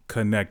are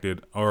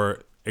connected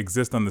or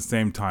exist on the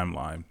same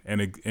timeline,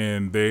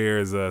 and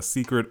there's a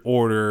secret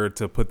order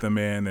to put them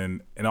in,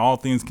 and all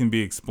things can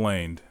be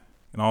explained.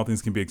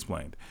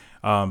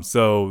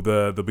 So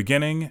the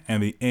beginning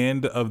and the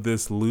end of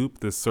this loop,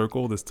 this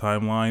circle, this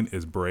timeline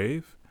is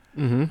Brave.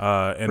 Mm-hmm.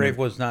 And Brave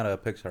was not a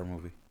Pixar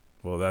movie.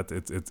 Well,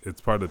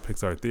 it's part of the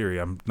Pixar theory.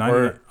 I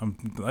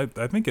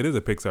think it is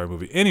a Pixar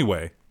movie.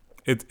 Anyway,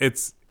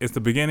 it's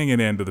the beginning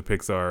and end of the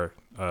Pixar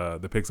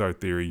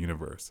theory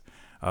universe.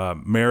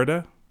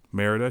 Merida,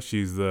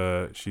 she's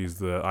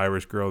the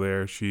Irish girl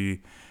there.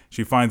 She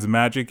finds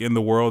magic in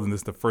the world, and this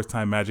is the first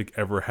time magic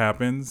ever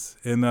happens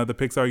in the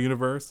Pixar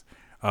universe.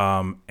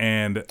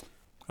 And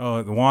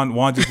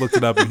Juan just looked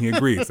it up, and he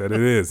agrees that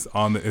it is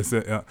on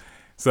the.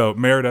 So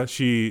Merida,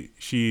 she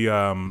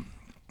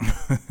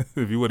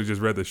if you would have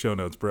just read the show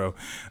notes, bro.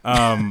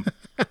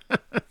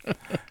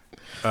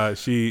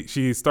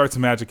 She starts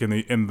magic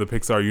in the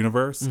Pixar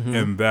universe, mm-hmm.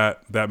 and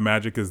that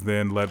magic is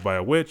then led by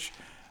a witch.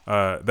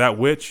 That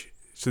witch,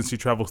 since she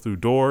travels through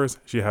doors,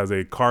 she has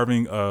a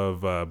carving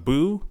of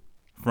Boo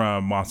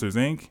from Monsters,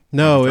 Inc.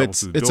 No,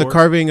 it's a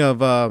carving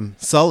of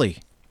Sully.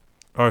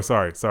 Oh,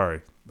 sorry.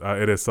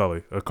 It is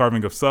Sully. A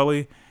carving of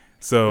Sully.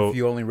 So if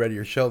you only read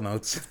your show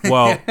notes.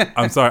 Well,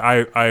 I'm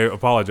sorry. I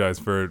apologize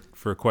for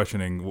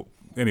questioning.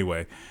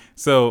 Anyway,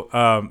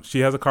 so she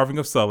has a carving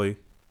of Sully,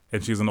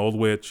 and she's an old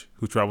witch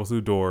who travels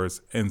through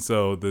doors. And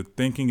so the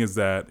thinking is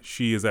that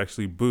she is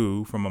actually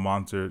Boo from a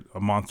Monsters,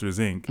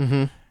 Inc.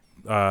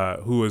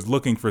 Mm-hmm. Who is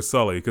looking for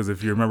Sully, because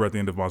if you remember at the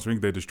end of Monster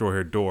Inc., they destroy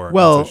her door.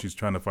 Well, so she's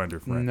trying to find her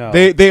friend. No.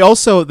 They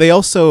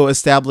also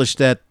established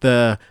that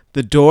the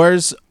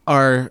doors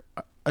are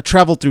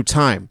travel through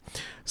time.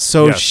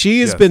 So yes,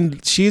 she's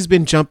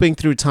been jumping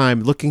through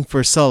time looking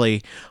for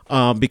Sully,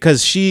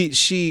 because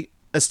she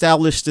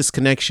established this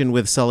connection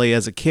with Sully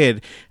as a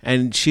kid,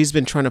 and she's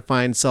been trying to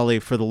find Sully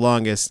for the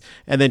longest.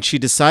 And then she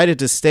decided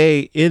to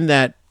stay in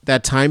that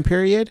time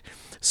period.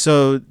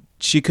 So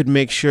she could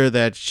make sure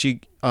that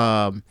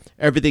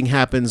everything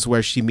happens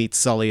where she meets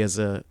Sully as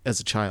a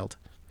child.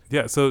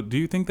 Yeah. So, do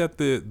you think that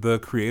the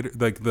creator,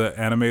 like the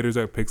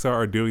animators at Pixar,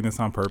 are doing this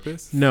on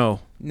purpose? No.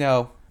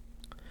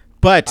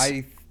 But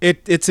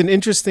it's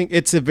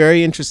a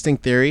very interesting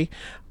theory.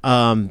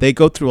 They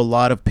go through a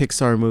lot of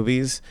Pixar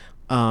movies,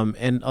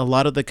 and a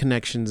lot of the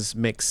connections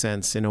make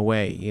sense in a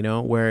way,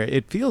 where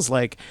it feels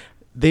like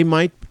they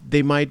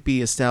might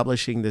be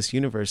establishing this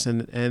universe,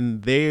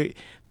 and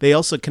they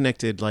also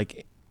connected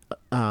like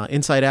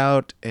Inside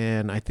Out,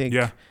 and I think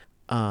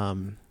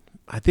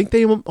I think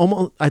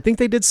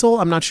they did Soul.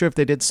 I'm not sure if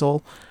they did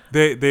Soul.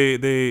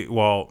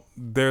 Well,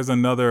 there's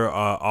another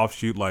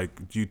offshoot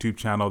like YouTube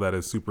channel that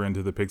is super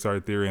into the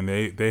Pixar theory, and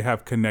they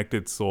have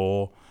connected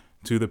Soul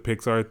to the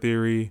Pixar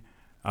theory.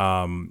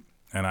 And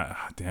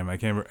I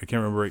can't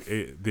remember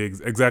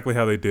exactly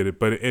how they did it,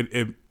 but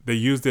they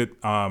used it.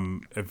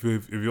 If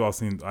you all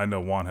seen, I know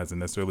Juan hasn't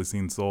necessarily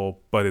seen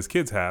Soul, but his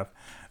kids have.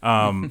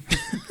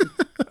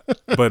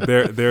 But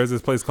there's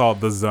this place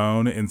called The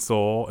Zone in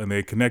Seoul, and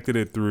they connected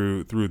it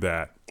through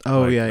that.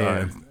 Oh,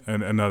 yeah.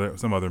 And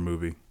some other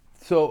movie.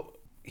 So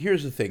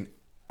here's the thing.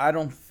 I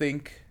don't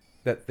think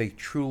that they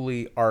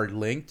truly are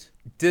linked.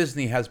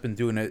 Disney has been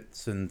doing it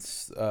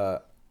since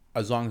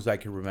as long as I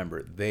can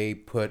remember. They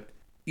put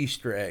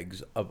Easter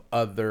eggs of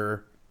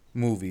other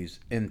movies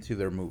into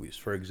their movies.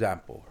 For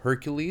example,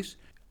 Hercules,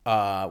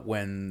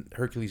 when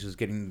Hercules is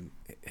getting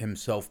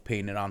himself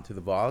painted onto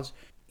the vase,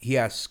 he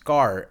has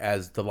Scar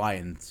as the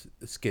lion's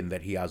skin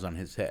that he has on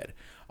his head.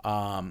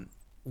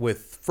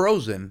 With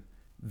Frozen,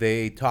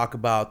 they talk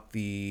about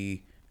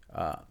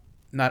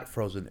not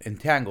Frozen,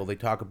 Entangled. They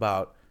talk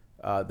about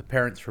the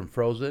parents from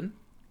Frozen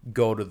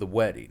go to the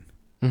wedding.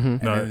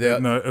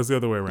 Mm-hmm. No, it was the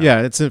other way around.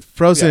 Yeah, it's a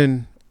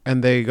Frozen,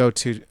 and they go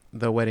to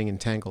the wedding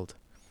Entangled.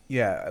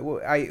 Yeah, well,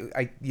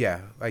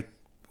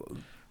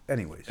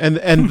 anyways. And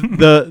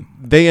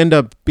they end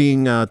up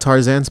being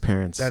Tarzan's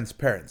parents.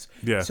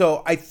 Yeah.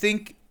 So I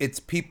think it's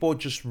people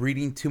just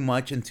reading too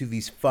much into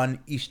these fun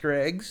Easter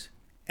eggs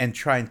and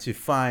trying to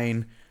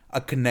find a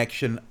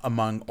connection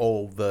among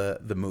all the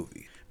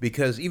movie.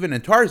 Because even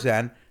in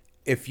Tarzan,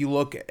 if you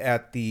look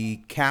at the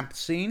camp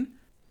scene,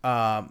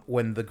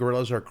 when the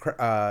gorillas are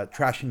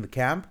trashing the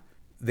camp,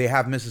 they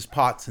have Mrs.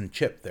 Potts and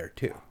Chip there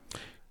too.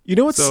 You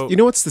know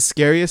what's the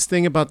scariest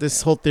thing about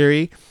this whole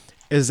theory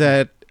is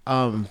that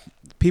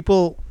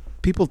people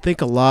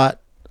think a lot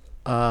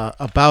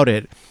about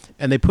it,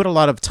 and they put a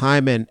lot of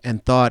time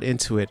and thought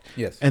into it.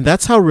 Yes. And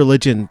that's how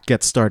religion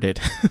gets started.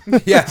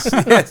 Yes. Do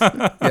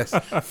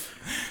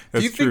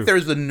you think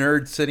there's a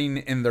nerd sitting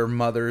in their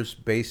mother's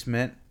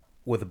basement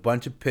with a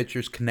bunch of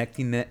pictures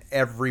connecting to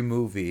every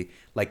movie,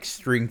 like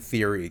string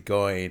theory,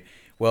 going,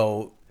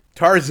 well,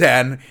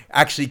 Tarzan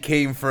actually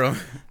came from...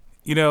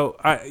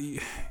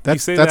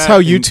 That's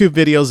how YouTube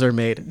videos are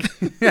made.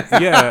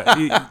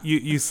 Yeah,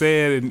 you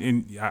say it,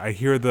 and I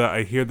hear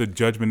the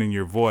judgment in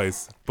your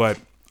voice, but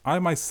I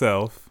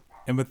myself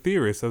am a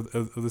theorist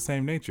of the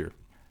same nature.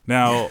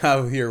 Now,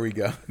 oh, here we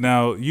go.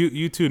 Now,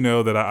 you two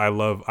know that I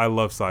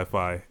love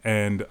sci-fi,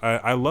 and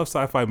I love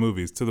sci-fi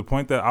movies to the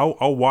point that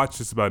I'll watch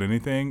just about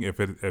anything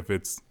if it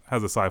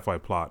has a sci-fi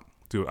plot.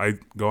 Dude, I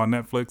go on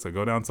Netflix, I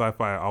go down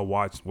sci-fi, I'll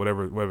watch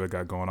whatever it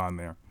got going on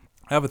there.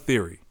 I have a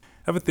theory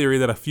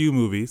that a few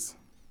movies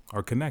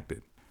are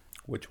connected.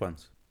 Which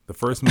ones? The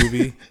first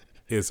movie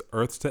is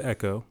Earth to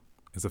Echo.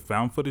 It's a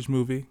found footage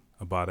movie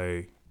about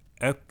a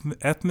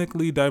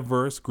ethnically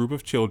diverse group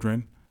of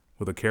children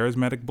with a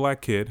charismatic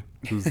black kid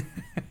who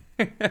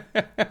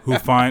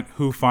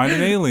find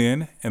an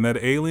alien, and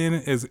that alien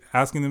is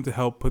asking them to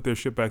help put their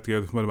ship back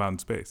together to put them out in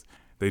space.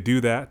 They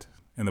do that,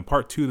 and the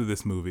part 2 to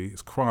this movie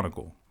is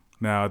Chronicle.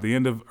 Now, at the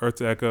end of Earth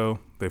to Echo,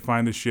 they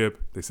find the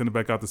ship, they send it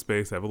back out to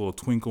space, they have a little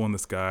twinkle in the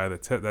sky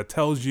that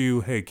tells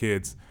you, hey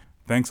kids,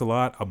 thanks a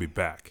lot, I'll be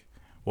back.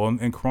 Well,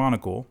 in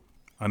Chronicle,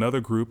 another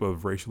group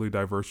of racially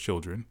diverse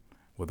children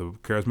with a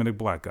charismatic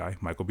black guy,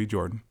 Michael B.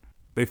 Jordan,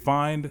 they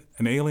find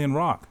an alien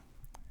rock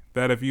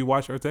that if you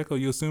watch Earth to Echo,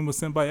 you assume was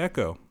sent by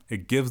Echo.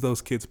 It gives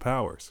those kids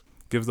powers.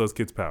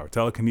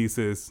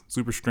 Telekinesis,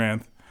 super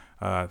strength,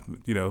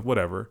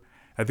 whatever.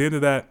 At the end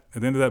of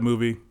that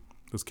movie,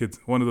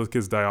 one of those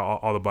kids die,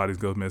 all the bodies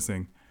go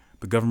missing.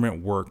 The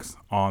government works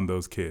on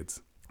those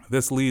kids.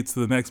 This leads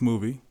to the next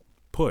movie,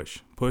 Push.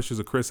 Push is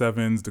a Chris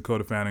Evans,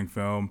 Dakota Fanning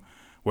film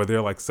where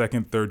they're like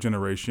second, third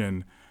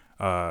generation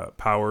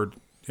powered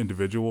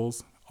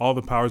individuals. All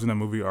the powers in that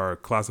movie are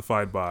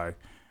classified by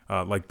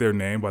like their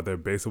name, by their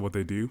base of what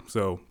they do.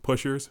 So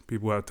pushers,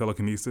 people who have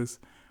telekinesis.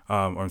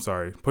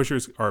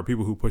 Pushers are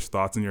people who push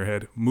thoughts in your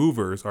head.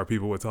 Movers are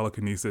people with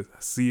telekinesis.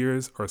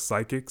 Seers are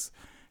psychics.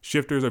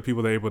 Shifters are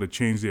people that are able to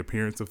change the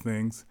appearance of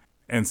things.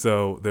 And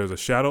so there's a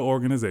shadow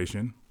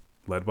organization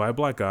led by a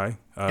black guy,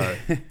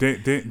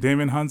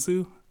 Damon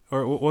Hansu,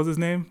 or what was his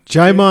name?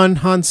 Jaimon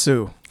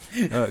Hansu.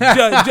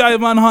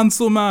 Jaimon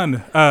Hansu,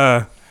 man.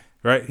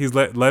 Right? He's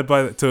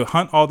led to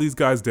hunt all these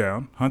guys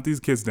down, hunt these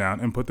kids down,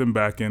 and put them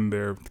back in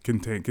their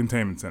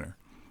containment center.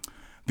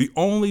 The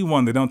only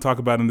one they don't talk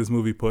about in this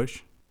movie,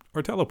 Push,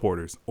 are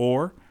teleporters,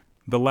 or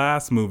the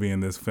last movie in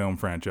this film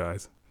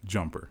franchise,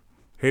 Jumper.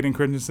 Hayden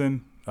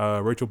Christensen,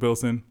 Rachel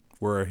Bilson,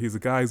 where he's a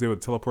guy who's able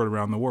to teleport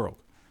around the world.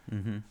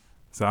 Mm-hmm.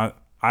 So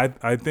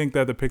I think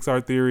that the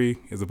Pixar theory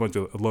is a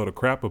load of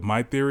crap, but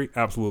my theory,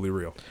 absolutely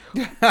real.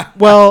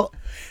 Well,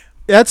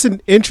 that's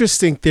an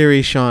interesting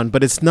theory, Sean,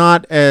 but it's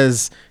not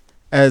as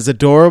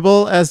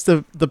adorable as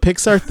the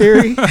Pixar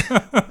theory.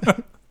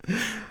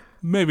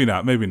 Maybe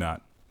not.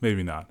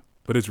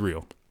 But it's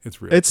real.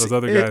 It's real. Those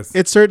other guys.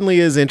 It certainly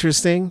is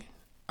interesting.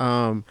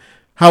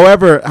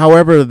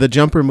 However, the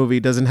Jumper movie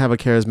doesn't have a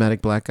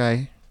charismatic black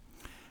guy.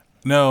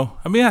 No,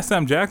 I mean, it has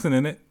Sam Jackson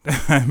in it.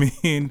 I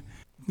mean,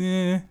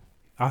 he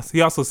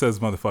also says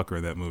motherfucker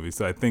in that movie,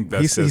 so I think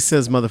that's he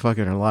says motherfucker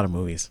in a lot of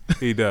movies.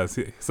 He does.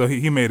 So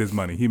he made his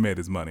money.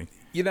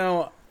 You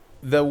know,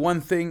 the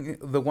one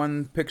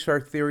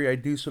Pixar theory I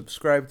do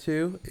subscribe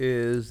to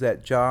is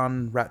that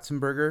John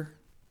Ratzenberger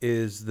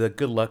is the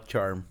good luck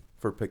charm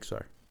for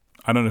Pixar.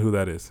 I don't know who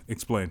that is.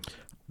 Explain.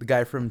 The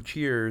guy from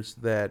Cheers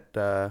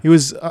that he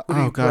was.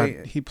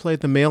 He played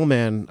the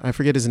mailman. I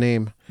forget his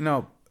name.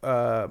 No,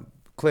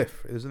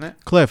 Cliff, isn't it?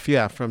 Cliff,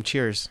 yeah, from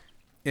Cheers.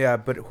 Yeah,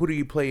 but who do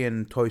you play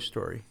in Toy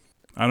Story?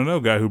 I don't know,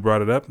 guy who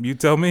brought it up. You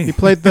tell me. He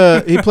played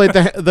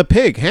the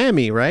pig,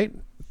 Hammy, right?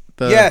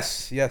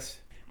 Yes.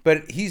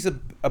 But he's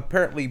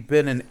apparently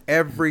been in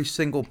every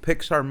single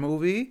Pixar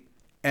movie,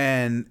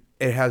 and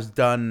it has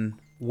done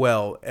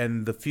well.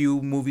 And the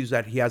few movies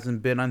that he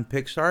hasn't been on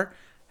Pixar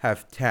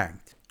have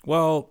tanked.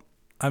 Well,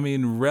 I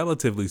mean,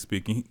 relatively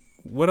speaking,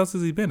 what else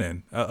has he been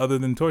in other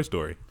than Toy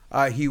Story?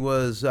 He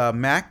was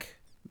Mac,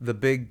 the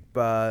big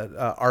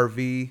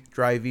RV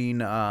driving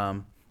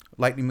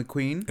Lightning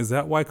McQueen. Is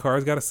that why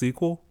Cars got a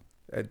sequel?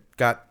 It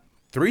got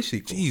 3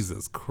 sequels.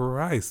 Jesus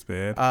Christ,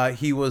 man.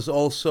 He was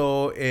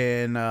also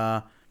in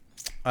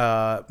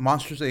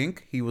Monsters,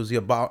 Inc. He was the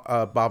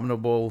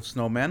Abominable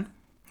Snowman.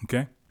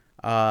 Okay.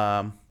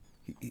 I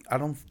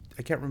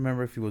can't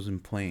remember if he was in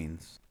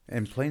Planes.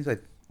 And Planes, I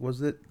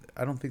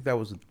don't think that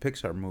was a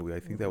Pixar movie. I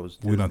think that was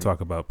Disney. We don't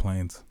talk about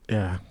Planes.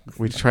 Yeah,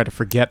 we try to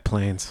forget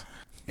Planes.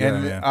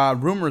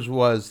 And rumors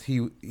was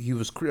he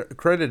was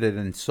credited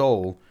in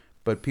Soul,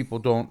 but people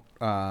don't.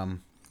 I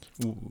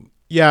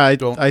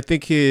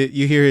think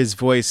you hear his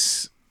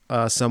voice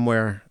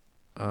somewhere.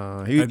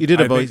 He did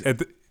a voice.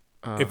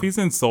 If he's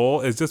in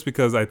Soul, it's just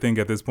because I think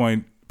at this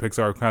point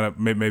Pixar kind of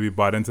maybe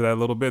bought into that a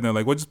little bit. And they're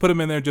like, well, just put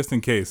him in there just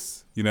in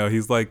case. You know,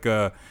 he's like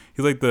the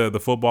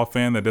football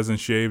fan that doesn't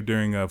shave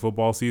during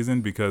football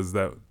season because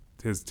that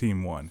his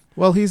team won.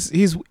 Well, he's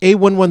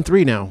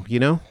A113 now. You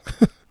know.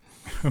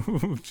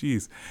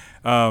 Jeez.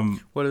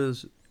 What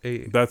is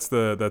a? That's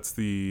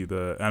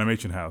the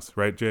animation house,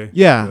 right, Jay?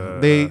 Yeah,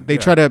 they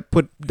try to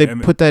put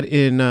that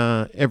in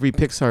every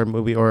Pixar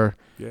movie or.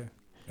 Yeah.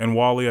 And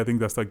Wall-E, I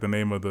think that's like the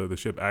name of the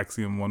ship,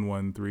 Axiom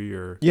 113,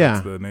 or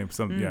that's the name.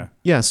 Yeah.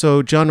 Yeah.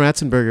 So John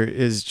Ratzenberger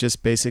is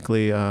just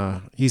basically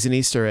he's an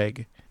Easter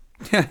egg.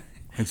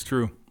 It's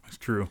true.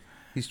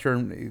 He's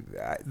turned.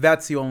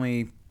 That's the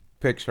only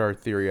Pixar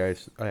theory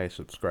I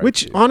subscribe.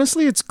 Which to.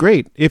 Honestly, it's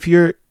great if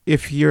you're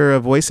a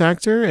voice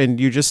actor and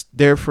you're just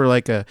there for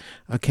like a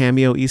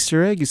cameo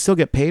Easter egg. You still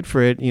get paid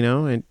for it, you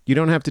know, and you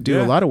don't have to do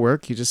a lot of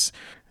work. You just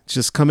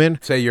come in,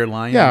 say your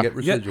line, and get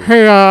residual.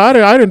 Hey,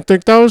 I didn't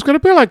think that was gonna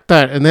be like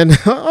that, and then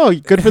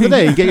good for the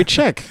day, you get your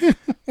check.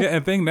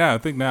 And think now,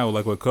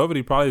 like with COVID,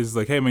 he probably is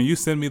like, hey man, you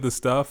send me the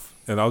stuff,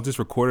 and I'll just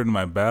record it in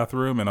my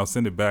bathroom, and I'll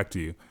send it back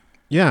to you.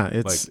 Yeah,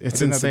 it's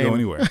insane. Have to go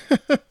anywhere.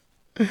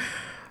 You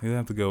didn't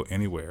have to go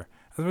anywhere.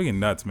 That's freaking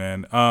nuts,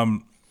 man.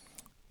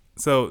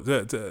 So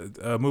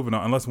moving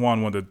on, unless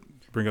Juan wanted to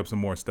bring up some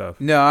more stuff.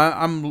 No,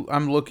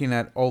 I'm looking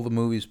at all the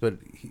movies, but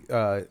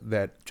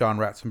that John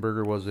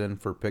Ratzenberger was in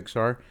for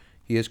Pixar.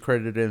 He is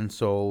credited in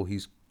Soul.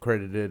 He's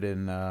credited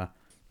in.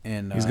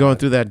 He's going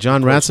through that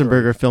John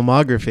Ratzenberger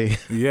filmography.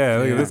 Yeah,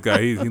 look at this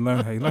guy. He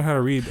learned how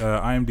to read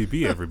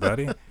IMDb.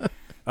 Everybody.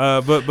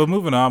 But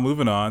moving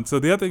on. So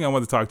the other thing I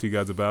want to talk to you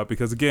guys about,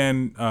 because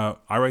again,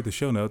 I write the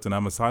show notes and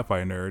I'm a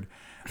sci-fi nerd.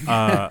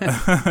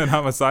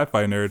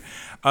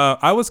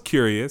 I was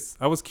curious.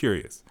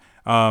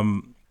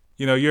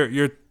 You know,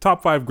 your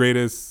top 5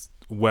 greatest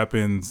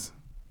weapons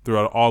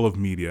throughout all of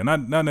media,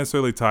 not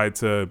necessarily tied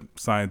to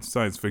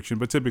science fiction,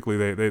 but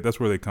typically they that's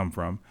where they come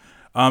from.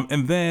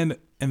 And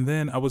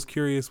then I was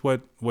curious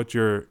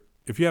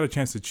if you had a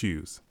chance to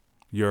choose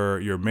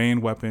your main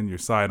weapon, your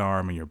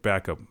sidearm, and your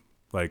backup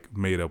like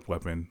made up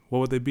weapon, what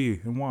would they be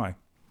and why?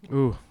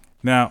 Ooh.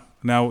 Now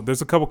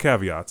there's a couple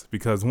caveats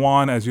because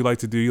Juan, as you like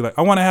to do, you like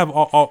I want to have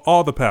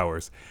all the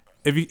powers.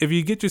 If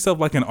you get yourself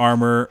like an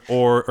armor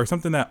or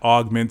something that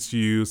augments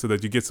you so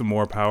that you get some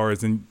more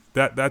powers, and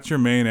that's your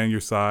main and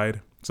your side.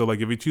 So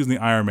like if you choose the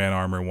Iron Man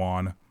armor,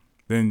 Juan,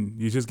 then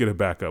you just get a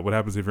backup. What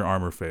happens if your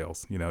armor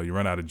fails? You know, you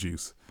run out of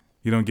juice.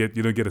 You don't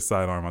get a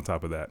sidearm on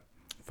top of that.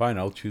 Fine,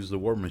 I'll choose the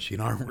War Machine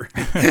armor.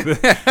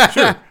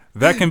 Sure,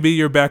 that can be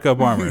your backup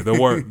armor,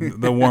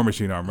 the War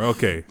Machine armor.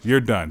 Okay, you're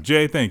done,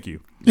 Jay. Thank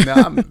you.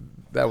 No,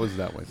 that was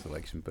not my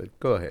selection, but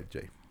go ahead,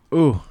 Jay.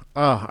 Ooh,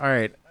 all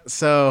right.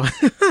 So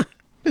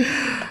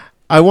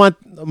I want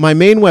my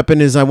main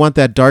weapon is I want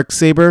that dark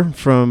saber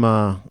from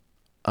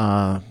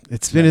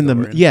it's been in the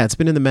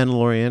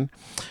Mandalorian.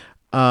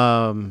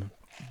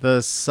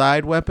 The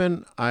side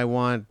weapon I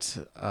want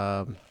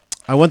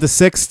the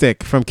six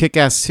stick from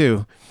Kick-Ass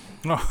 2.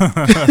 That's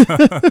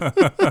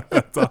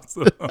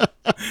awesome.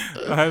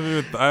 I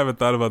haven't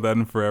thought about that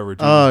in forever.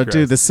 Jesus Christ.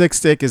 Dude, the six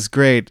stick is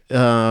great.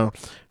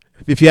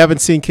 If you haven't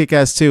seen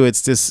Kick-Ass 2,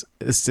 it's this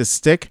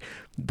stick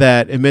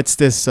that emits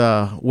this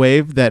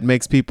wave that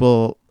makes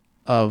people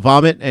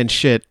vomit and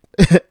shit.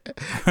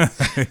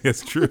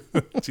 It's true.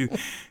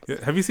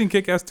 Have you seen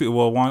Kick-Ass 2?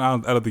 Well, Juan,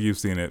 I don't think you've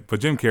seen it, but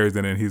Jim Carrey's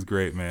in it, and he's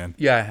great, man.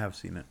 Yeah, I have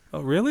seen it. Oh,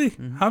 really?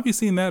 Mm-hmm. How have you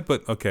seen that?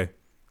 But okay.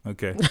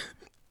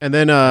 And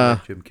then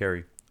Jim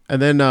Carrey.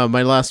 And then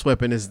my last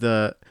weapon is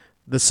the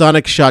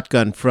sonic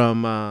shotgun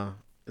from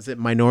is it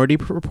Minority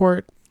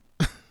Report?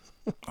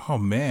 Oh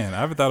man, I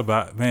haven't thought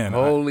about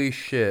Holy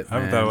shit! I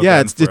haven't thought about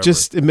yeah, that it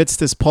just emits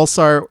this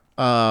pulsar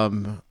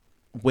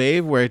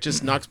wave where it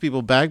just knocks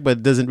people back,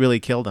 but doesn't really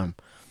kill them.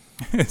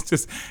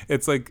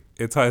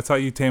 It's how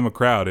you tame a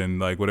crowd in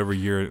like whatever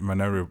year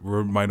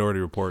Minority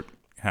Report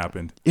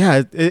happened.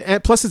 Yeah,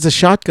 and plus it's a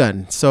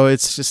shotgun, so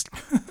it's just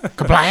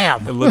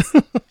kablam.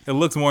 It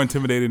looks more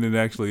intimidating than it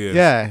actually is.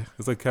 Yeah,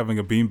 it's like having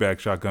a beanbag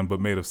shotgun but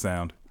made of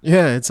sound.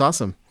 Yeah, it's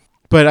awesome.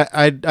 But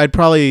I'd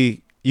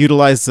probably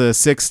utilize the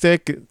six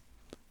stick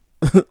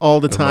all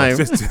the time,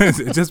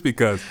 just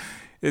because.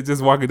 It's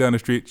just walking down the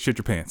street, shit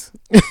your pants,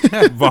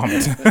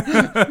 vomit.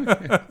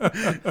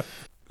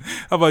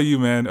 How about you,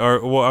 man?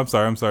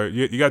 I'm sorry.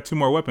 You got two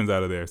more weapons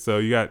out of there, so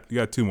you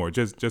got two more.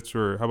 Just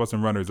for how about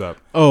some runners up?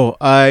 Oh,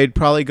 I'd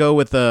probably go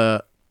with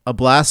a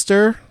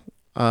blaster,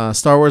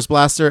 Star Wars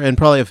blaster, and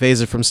probably a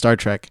phaser from Star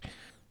Trek.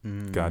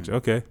 Gotcha.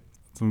 Okay,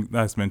 some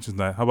nice mentions.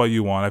 That. How about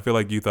you, Juan? I feel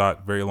like you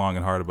thought very long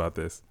and hard about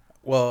this.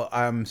 Well,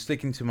 I'm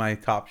sticking to my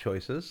top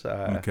choices.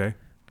 Okay.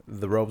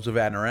 The Robes of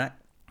Anorak.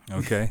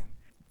 Okay.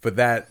 But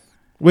that.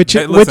 Which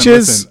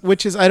is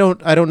I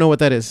don't know what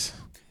that is.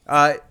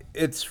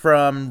 It's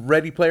from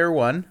Ready Player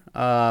One.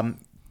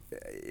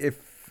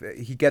 If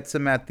he gets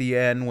him at the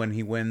end when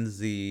he wins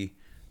the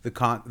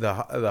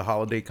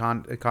holiday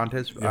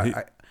contest.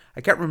 Yeah,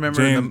 I can't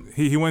remember.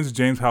 He wins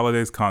James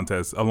Holliday's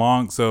contest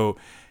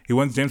he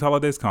wins James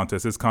Holliday's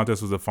contest. His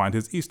contest was to find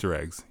his Easter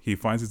eggs. He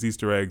finds his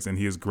Easter eggs and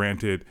he is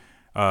granted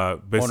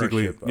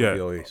basically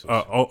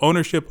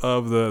ownership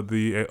of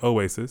the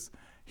Oasis.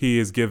 He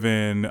is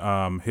given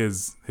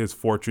his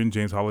fortune,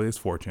 James Holliday's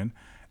fortune,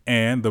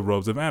 and the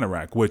Robes of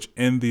Anorak, which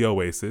in the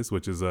Oasis,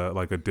 which is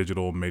like a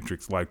digital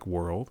Matrix-like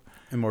world,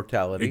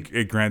 immortality.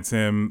 It grants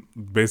him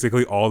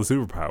basically all the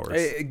superpowers.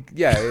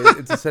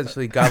 It's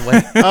essentially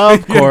godlike.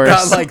 Of course,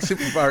 godlike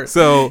superpowers.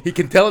 So he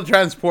can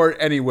teletransport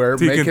anywhere.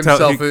 He can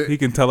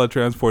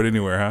teletransport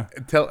anywhere, huh?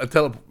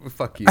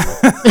 Fuck you.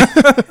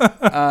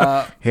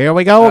 Here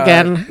we go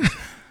again.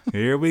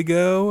 Here we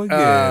go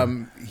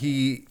again.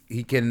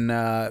 He can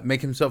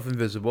make himself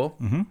invisible.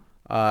 Mm-hmm.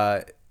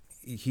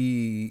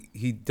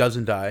 He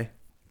doesn't die,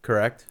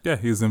 correct? Yeah,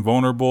 he's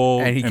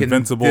invulnerable, and he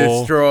invincible. Can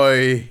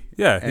destroy.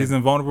 Yeah, he's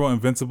invulnerable,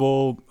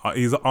 invincible.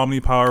 He's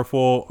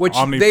omnipowerful, which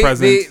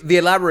omnipresent. They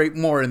elaborate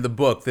more in the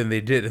book than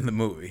they did in the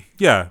movie.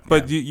 Yeah,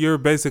 but you're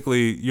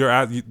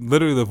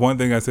literally the one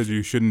thing I said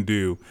you shouldn't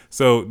do.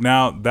 So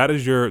now that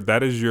is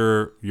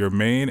your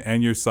main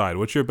and your side.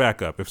 What's your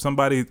backup? If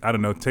somebody, I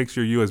don't know, takes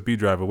your USB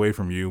drive away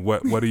from you,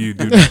 what do you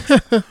do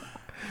next?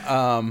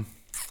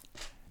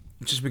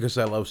 Just because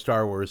I love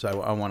Star Wars, I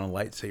want a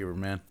lightsaber,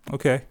 man.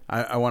 Okay.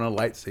 I want a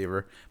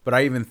lightsaber. But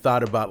I even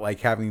thought about like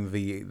having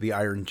the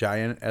Iron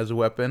Giant as a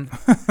weapon.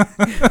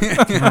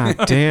 God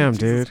damn,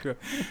 dude.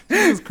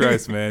 Jesus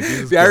Christ, man.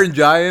 Iron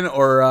Giant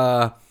or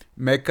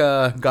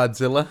Mecha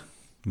Godzilla.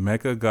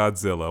 Mecha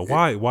Godzilla.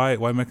 Why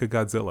Mecha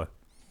Godzilla?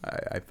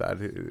 I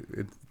thought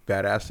it's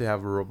badass to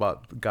have a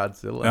robot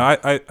Godzilla. Now,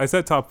 I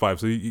said top 5,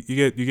 so you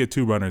get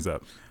 2 runners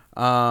up.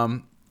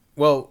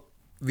 Well,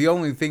 the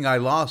only thing I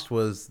lost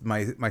was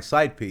my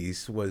side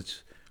piece,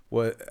 which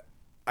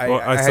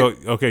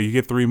okay, you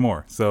get 3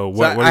 more. So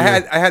what? I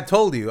had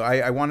told you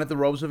I wanted the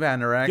Robes of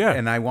Anorak,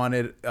 and I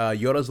wanted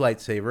Yoda's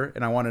lightsaber,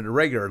 and I wanted a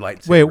regular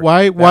lightsaber. Wait,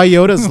 why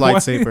Yoda's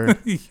lightsaber?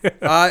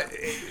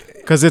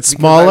 Because it's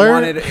smaller. I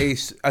wanted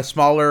a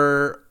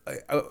smaller.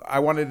 I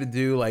wanted to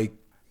do like.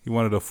 You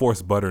wanted a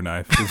Force butter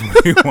knife. Is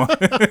what you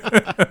wanted.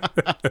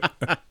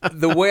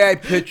 The way I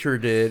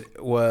pictured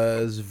it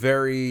was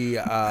very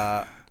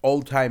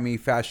old-timey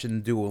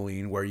fashion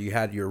dueling, where you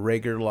had your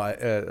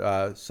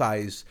regular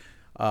size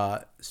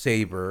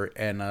saber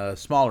and a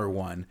smaller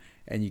one,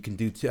 and you can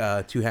do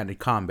two-handed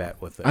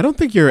combat with it. I don't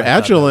think you're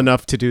agile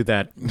enough to do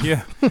that.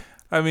 Yeah,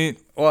 I mean,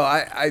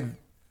 well,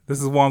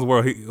 this is Juan's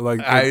world.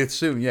 I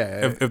assume,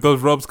 yeah. If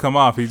those robes come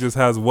off, he just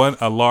has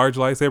a large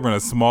lightsaber and a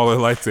smaller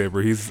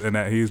lightsaber.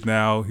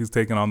 He's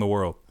taking on the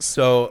world.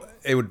 So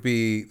it would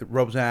be the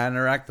Robes of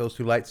Anorak, those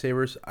 2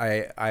 lightsabers.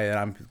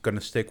 I'm gonna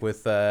stick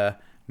with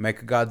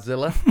Mecha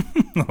Godzilla.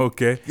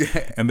 Okay,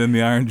 and then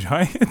the Iron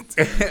Giant.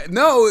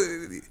 No,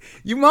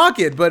 you mock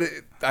it, but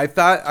I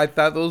thought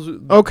those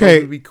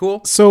okay would be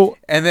cool. So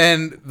and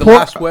then the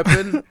last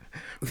weapon,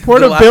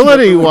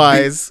 portability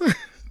wise.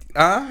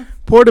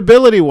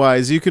 Portability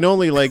wise, you can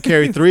only like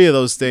carry 3 of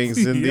those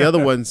things, and the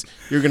other ones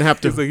you're gonna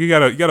have to. It's like you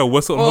gotta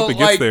whistle and hope it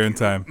gets there in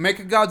time.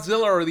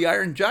 Mechagodzilla or the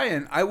Iron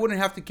Giant, I wouldn't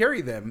have to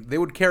carry them; they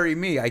would carry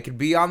me. I could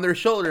be on their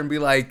shoulder and be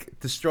like,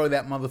 "Destroy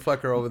that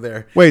motherfucker over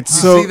there." Wait,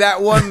 see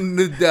that one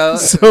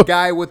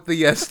guy with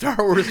the Star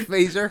Wars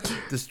phaser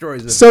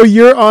destroys him. So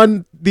you're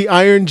on the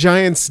Iron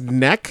Giant's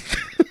neck.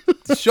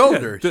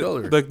 Shoulder.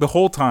 Like the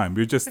whole time,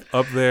 you're just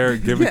up there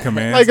giving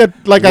commands,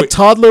 like a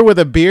toddler with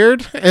a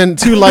beard and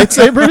 2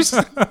 lightsabers.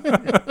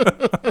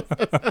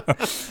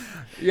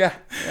 Yeah.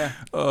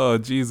 Oh,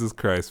 Jesus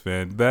Christ,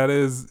 man! That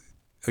is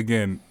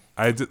again.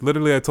 I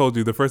told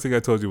you the first thing I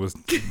told you was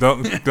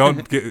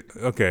don't get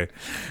okay.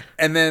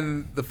 And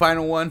then the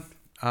final one,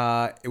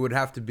 it would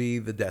have to be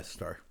the Death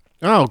Star.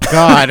 Oh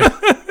God.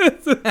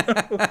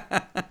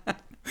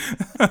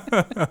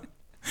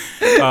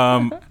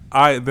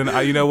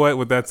 You know what?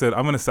 With that said,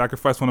 I'm gonna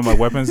sacrifice one of my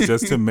weapons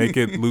just to make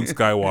it Luke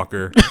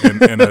Skywalker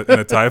in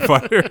a TIE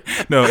fighter.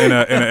 No, in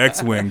an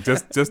X-wing,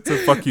 just to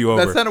fuck you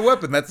over. That's not a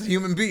weapon. That's a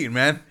human being,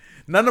 man.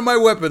 None of my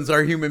weapons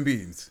are human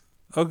beings.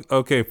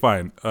 Okay,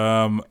 fine.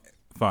 Fine.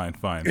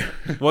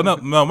 Well,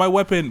 no, my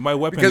weapon.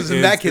 Because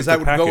in that case, I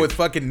would go with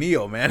fucking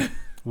Neo, man.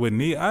 With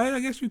Neo, I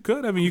guess you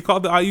could. I mean, you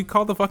called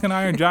the fucking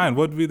Iron Giant.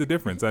 What would be the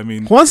difference? I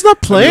mean, Juan's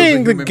not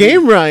playing the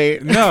game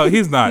right. No,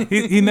 he's not.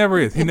 He never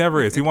is. He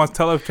never is. He wants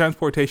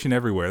teletransportation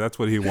everywhere. That's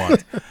what he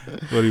wants.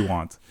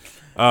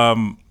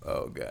 Oh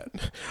God.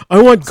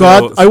 I want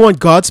God. I want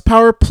God's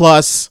power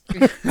plus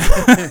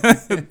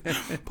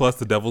plus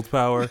the devil's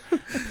power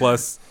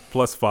plus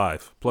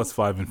 5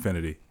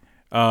 infinity.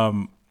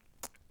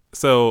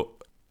 So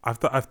I've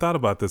thought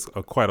about this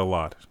quite a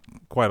lot,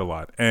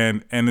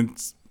 and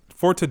it's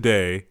for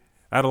today.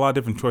 I had a lot of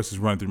different choices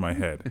running through my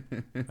head.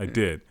 I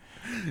did,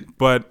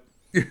 but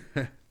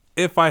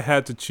if I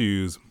had to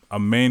choose a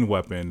main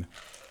weapon,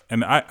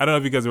 and I don't know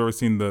if you guys have ever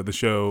seen the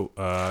show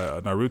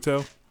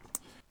Naruto.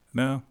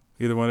 No,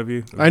 either one of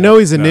you. I know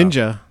he's a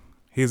ninja.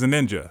 He's a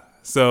ninja.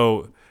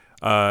 So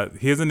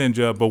he is a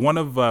ninja, but one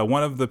of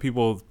the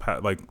people's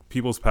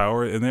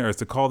power in there is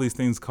to call these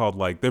things called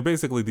like they're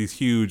basically these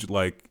huge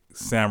like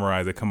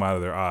samurai that come out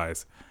of their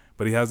eyes.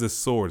 But he has this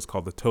sword. It's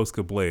called the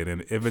Tosca Blade,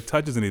 and if it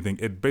touches anything,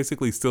 it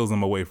basically steals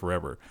them away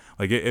forever.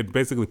 Like it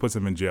basically puts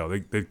them in jail.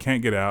 They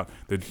can't get out.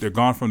 They're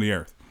gone from the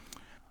earth.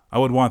 I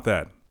would want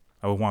that.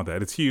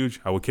 It's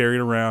huge. I would carry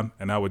it around,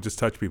 and I would just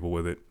touch people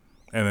with it,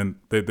 and then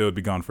they would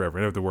be gone forever.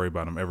 I don't have to worry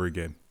about them ever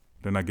again.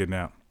 They're not getting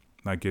out.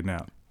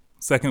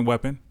 Second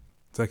weapon.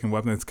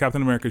 It's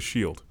Captain America's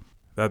shield.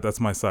 That's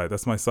my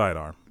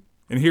sidearm.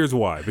 And here's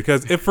why.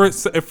 Because if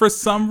for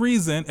some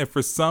reason,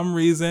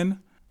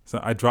 so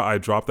I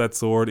drop that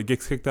sword, it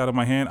gets kicked out of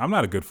my hand. I'm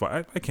not a good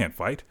fighter. I can't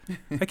fight.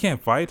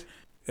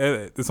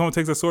 If someone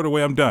takes that sword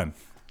away, I'm done.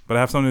 But I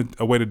have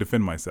a way to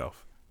defend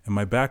myself. And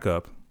my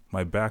backup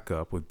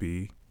would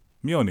be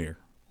Mjolnir.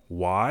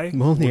 Why?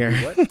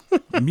 Mjolnir.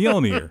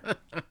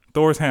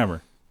 Thor's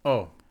hammer.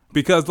 Oh.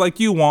 Because like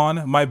you,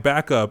 Juan, my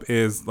backup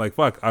is like,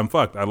 I'm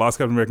fucked. I lost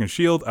Captain America's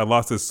shield. I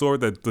lost this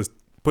sword that just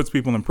puts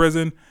people in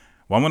prison.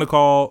 Well, I'm going to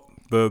call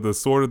the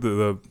sword of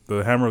the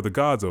hammer of the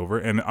gods over,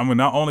 and I'm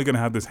not only going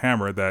to have this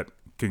hammer that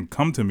can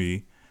come to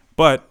me,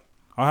 but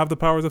I'll have the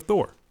powers of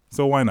Thor.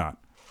 So why not?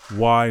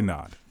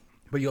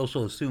 But you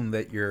also assume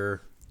that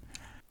you're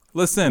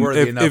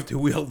worthy enough to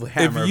wield the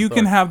hammer. If you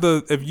can have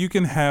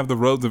the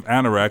robes of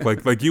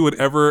Anorak, like you would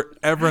ever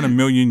in a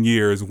million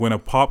years win a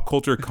pop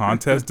culture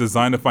contest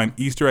designed to find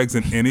Easter eggs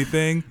in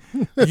anything,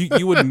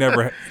 you would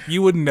never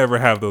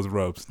have those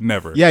robes.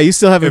 Never. Yeah, you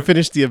still haven't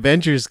finished the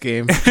Avengers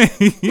game.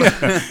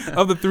 Yeah.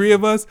 Of the three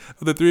of us,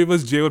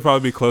 Jay would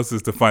probably be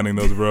closest to finding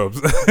those robes.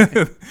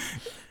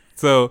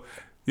 So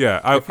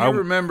yeah, if you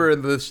remember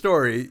in the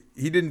story,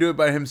 he didn't do it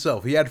by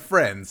himself. He had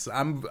friends.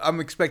 I'm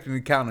expecting to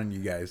count on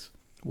you guys.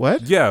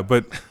 What? Yeah,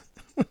 but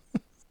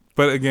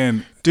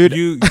again, dude,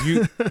 you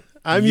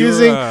I'm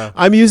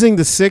using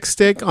the 6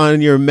 stick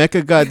on your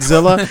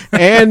Mechagodzilla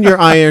and your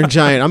Iron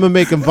Giant. I'm gonna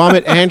make him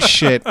vomit and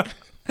shit.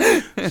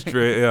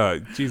 Straight, yeah.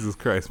 Jesus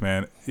Christ,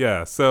 man.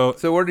 Yeah. So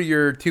what are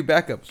your 2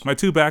 backups? My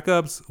 2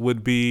 backups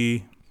would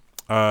be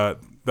the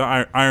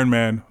Iron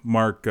Man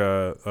Mark.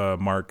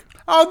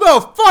 Oh no!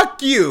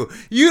 Fuck you!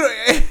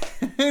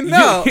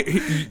 No,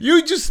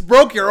 you just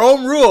broke your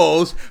own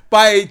rules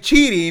by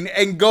cheating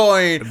and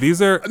going.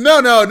 These are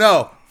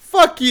no.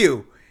 Fuck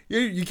you!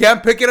 You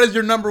can't pick it as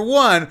your number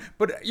 1,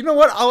 but you know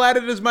what? I'll add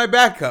it as my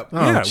backup.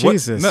 Oh yeah,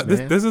 Jesus! No,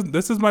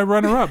 this is my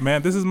runner-up,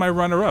 man. This is my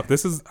runner-up.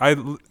 This is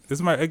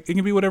my. It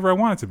can be whatever I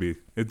want it to be.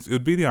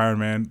 It'd be the Iron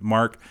Man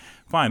Mark.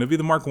 Fine, it'd be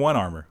the Mark 1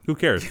 armor. Who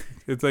cares?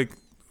 It's like.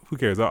 Who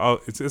cares?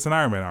 It's an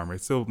Iron Man armor.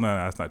 It's still no,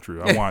 that's not true.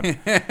 I want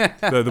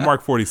the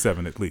Mark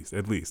 47 at least.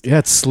 Yeah,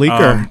 it's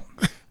sleeker.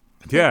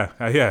 Yeah.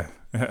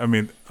 I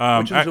mean,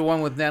 which was the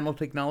one with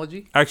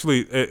nanotechnology?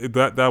 Actually,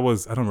 that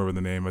was I don't remember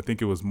the name. I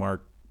think it was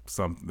Mark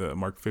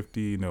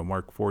 50. No,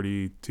 Mark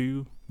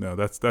 42. No,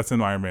 that's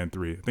in Iron Man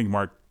 3. I think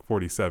Mark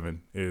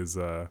 47 is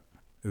the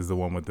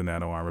one with the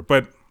nano armor.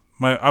 But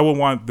I would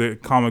want the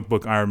comic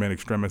book Iron Man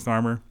Extremis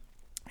armor,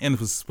 in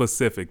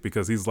specific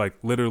because he's like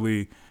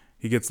literally.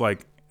 he gets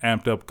like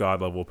amped up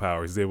god level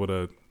powers. He's able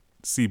to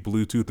see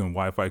Bluetooth and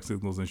Wi-Fi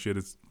signals and shit.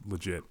 It's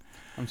legit.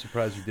 I'm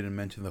surprised you didn't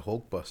mention the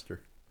Hulkbuster.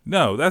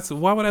 No,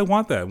 why would I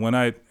want that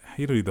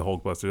you don't need the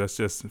Hulkbuster. That's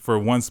just for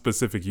one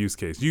specific use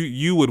case.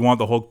 You would want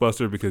the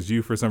Hulkbuster because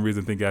you for some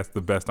reason think that's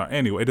the best.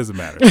 Anyway, it doesn't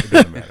matter. It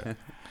doesn't matter.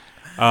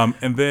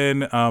 And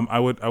then I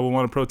would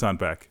want a proton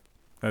pack.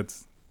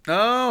 That's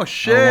oh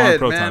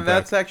shit, man, pack.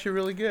 that's actually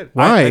really good.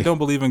 Why? I don't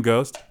believe in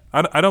ghosts.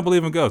 I don't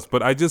believe in ghosts,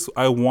 but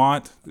I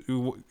want.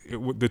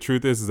 The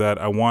truth is that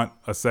I want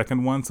a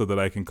second one so that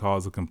I can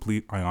cause a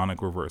complete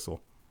ionic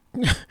reversal.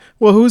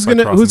 Well, who's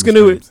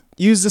gonna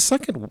use the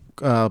second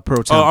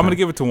proton? Oh, I'm gonna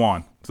give it to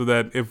Juan, so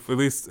that if at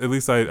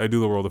least I do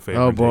the world a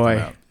favor. Oh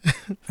boy.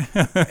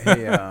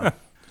 Hey, I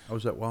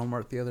was at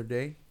Walmart the other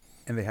day,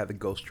 and they had the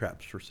ghost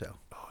traps for sale.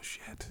 Oh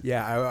shit.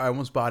 Yeah, I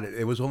almost bought it.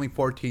 It was only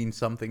 $14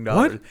 something.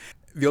 What?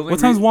 What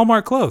time's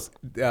Walmart close?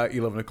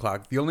 11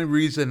 o'clock. The only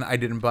reason I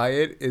didn't buy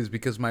it is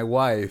because my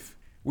wife,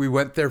 we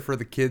went there for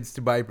the kids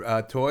to buy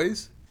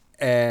toys,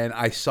 and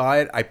I saw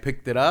it. I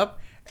picked it up,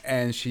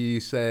 and she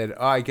said,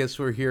 "Oh, I guess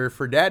we're here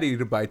for Daddy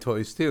to buy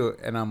toys too."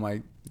 And I'm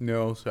like,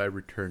 "No," so I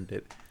returned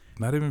it.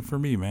 Not even for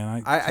me,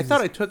 man. I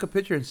thought I took a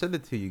picture and sent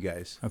it to you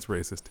guys. That's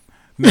racist.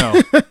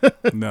 No,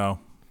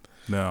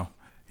 no.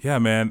 Yeah,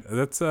 man.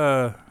 That's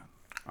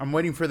I'm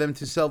waiting for them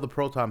to sell the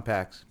proton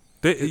packs.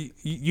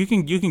 You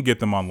can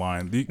get them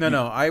online.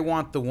 No. I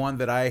want the one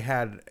that I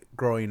had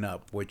growing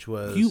up, which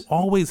was you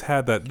always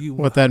had that.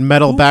 What, that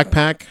metal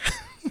backpack?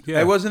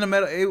 Yeah, it wasn't a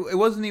metal. It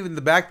wasn't even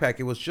the backpack.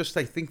 It was just,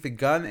 I think, the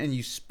gun, and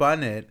you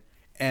spun it,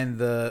 and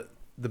the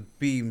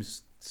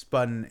beams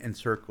spun in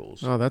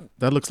circles. Oh,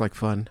 that looks like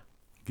fun.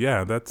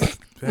 Yeah, that's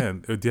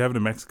man. Do you have it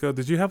in Mexico?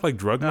 Did you have like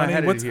drug money? I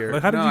had it here.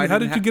 Like, how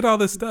did you get all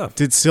this stuff?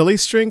 Did silly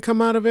string come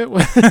out of it?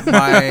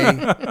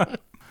 My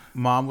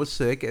mom was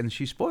sick, and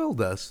she spoiled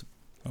us.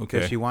 Okay.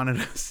 Because she wanted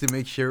us to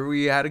make sure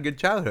we had a good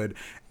childhood.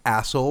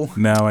 Asshole.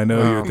 Now I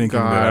know you're thinking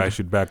that I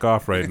should back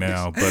off right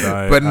now,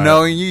 but but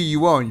knowing you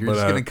won't. You're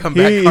just gonna come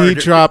back harder. He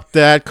dropped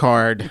that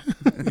card.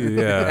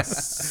 Yeah.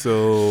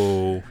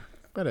 So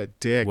what a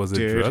dick. Was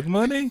dude. it drug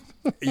money?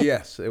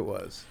 Yes, it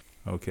was.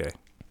 Okay.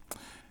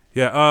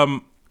 Yeah.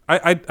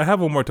 I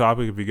have one more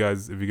topic if you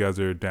guys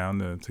are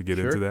down to get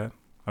into that.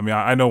 I mean,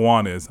 I know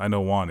Juan is.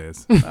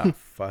 Ah,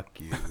 fuck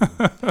you.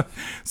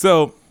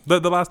 So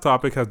the last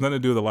topic has nothing to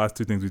do with the last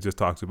two things we just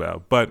talked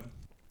about, but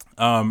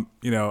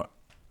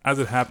as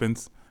it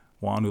happens,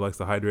 Juan, who likes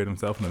to hydrate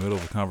himself in the middle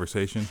of a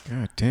conversation,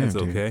 God damn, it's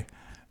okay.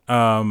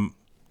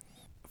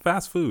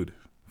 Fast food,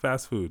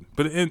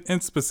 but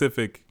in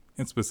specific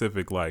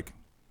like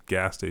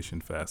gas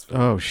station fast food.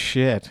 Oh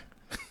shit!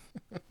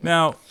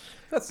 Now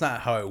that's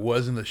not how it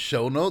was in the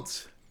show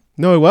notes.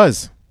 No, it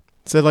was.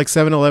 It said like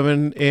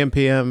 7-Eleven, AM,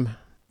 PM.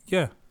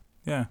 Yeah.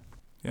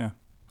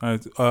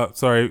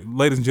 Sorry,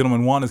 ladies and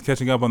gentlemen, Juan is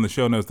catching up on the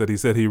show notes that he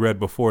said he read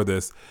before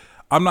this.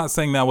 I'm not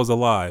saying that was a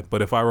lie,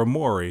 but if I were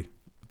Maury,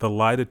 the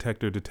lie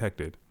detector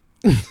detected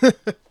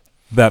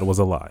that was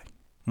a lie.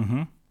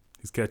 Mm-hmm.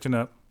 He's catching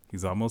up.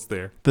 He's almost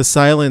there. The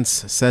silence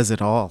says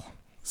it all.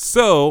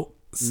 So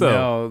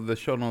no, the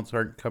show notes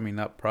aren't coming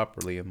up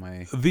properly in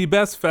my. The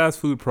best fast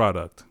food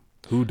product.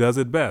 Who does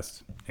it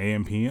best?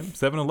 AM, PM,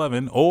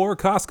 7-Eleven, or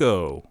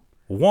Costco?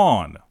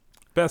 Juan,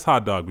 best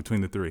hot dog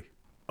between the three.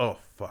 Oh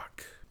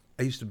fuck!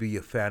 I used to be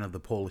a fan of the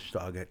Polish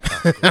dog at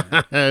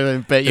Costco. I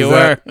bet you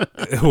were.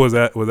 Was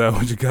that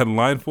what you got in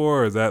line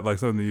for, or is that like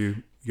something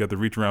you got to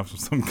reach around from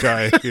some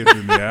guy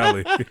in the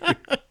alley?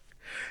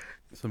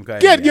 Some guy.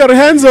 Get your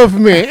hands off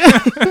me,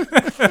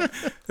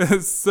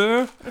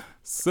 sir.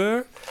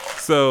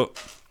 So,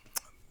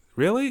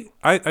 really,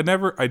 I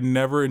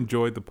never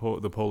enjoyed the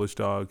Polish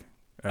dog.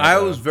 I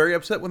was very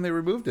upset when they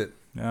removed it.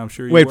 Yeah, I'm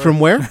sure you Wait, were. from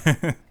where?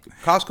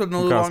 Costco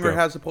no longer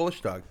has a Polish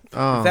dog.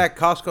 Oh. In fact,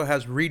 Costco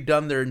has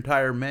redone their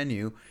entire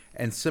menu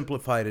and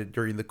simplified it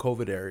during the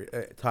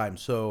COVID time.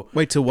 So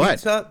wait, to what?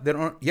 Pizza, they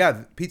don't.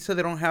 Yeah, pizza.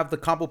 They don't have the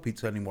combo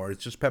pizza anymore.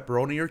 It's just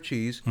pepperoni or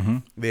cheese. Mm-hmm.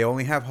 They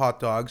only have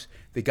hot dogs.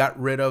 They got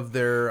rid of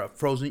their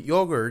frozen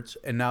yogurts,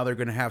 and now they're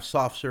going to have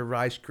soft serve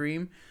ice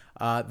cream.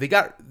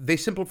 They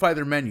simplified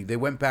their menu. They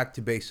went back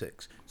to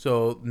basics.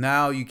 So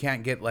now you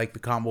can't get like the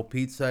combo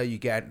pizza. You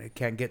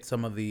can't get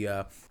some of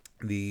the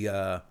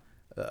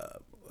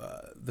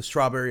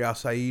strawberry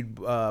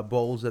acai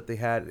bowls that they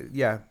had.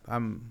 Yeah,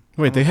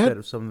 they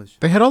had some of the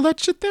they had all that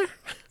shit there.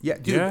 Yeah,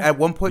 dude. Yeah, at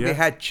one point they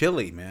had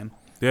chili, man.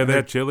 Yeah, they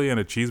had chili and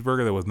a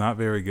cheeseburger that was not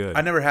very good.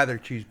 I never had their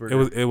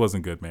cheeseburger. It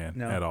wasn't good,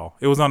 man, at all.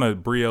 It was on a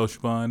brioche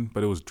bun,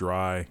 but it was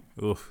dry.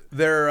 Oof.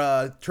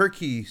 Their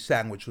turkey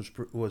sandwich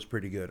was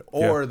pretty good,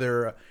 or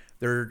their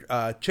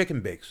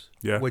chicken bakes,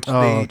 which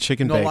they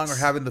no longer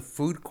have in the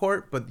food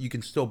court, but you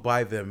can still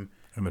buy them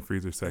in the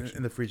freezer section.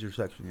 In the freezer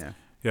section, yeah.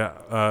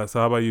 Yeah. So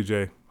how about you,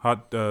 Jay?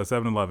 Hot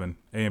 7-Eleven,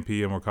 AM,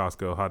 PM, or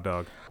Costco hot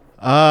dog?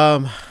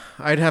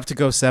 I'd have to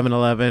go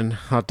 7-Eleven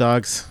hot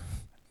dogs.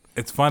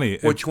 It's funny.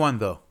 Which one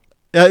though?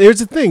 Here's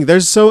the thing.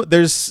 There's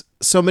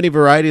so many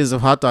varieties of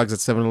hot dogs at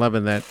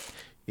 7-Eleven that,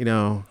 you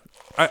know.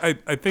 I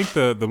think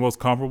the most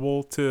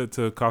comparable to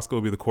Costco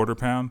would be the quarter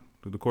pound.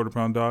 the quarter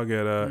pound dog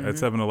at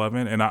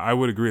 7-Eleven, and I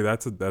would agree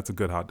that's a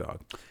good hot dog.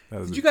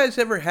 Did you guys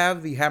ever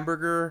have the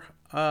hamburger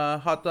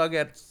hot dog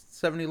at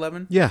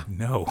 7-Eleven? Yeah.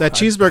 No. That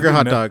cheeseburger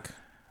hot dog.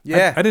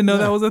 Yeah. I didn't know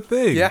that was a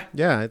thing. Yeah.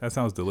 Yeah. That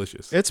sounds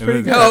delicious. It's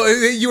pretty good. No,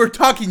 you were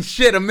talking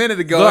shit a minute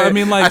ago. No, I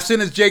mean, like, as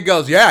soon as Jay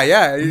goes,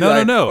 yeah.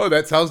 No. Oh,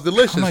 that sounds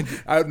delicious. Like,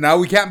 now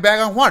we can't bag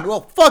on Juan.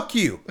 Well, fuck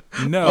you.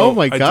 No. Oh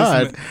my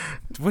God.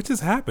 What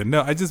just happened?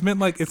 No, I just meant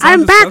like it's.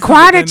 I'm back,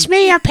 Juan. It's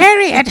me, a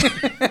period.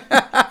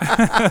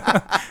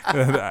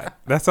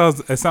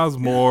 That sounds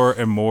more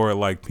and more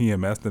like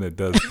PMS than it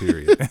does.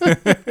 Period.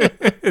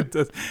 It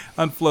does.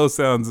 Unflow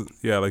sounds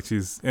like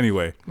she's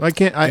anyway.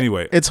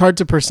 Anyway, it's hard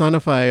to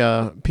personify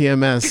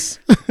PMS.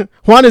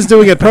 Juan is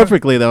doing it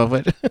perfectly though,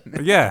 but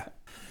yeah.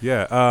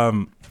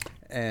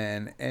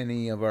 And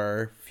any of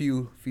our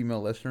few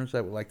female listeners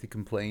that would like to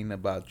complain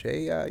about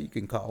Jay, you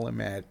can call him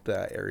at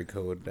area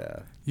code.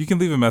 You can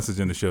leave a message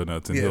in the show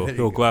notes, and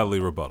he'll gladly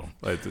rebuttal.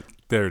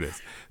 There it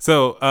is.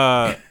 So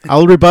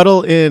I'll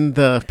rebuttal in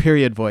the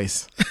period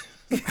voice.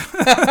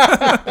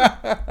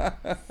 I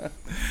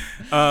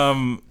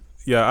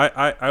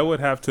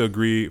would have to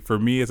agree. For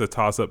me, it's a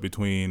toss-up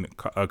between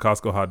a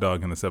Costco hot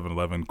dog and a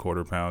 7-Eleven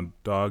quarter-pound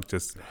dog.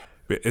 Just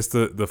it's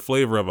the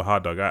flavor of a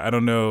hot dog. I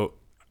don't know.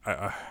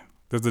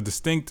 There's a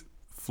distinct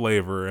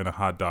flavor in a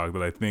hot dog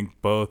that I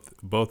think both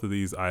of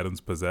these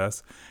items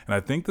possess, and I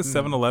think the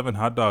 7-Eleven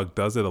hot dog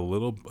does it a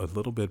little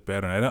bit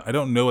better. And I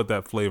don't know what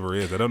that flavor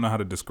is. I don't know how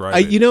to describe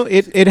it. You know,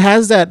 it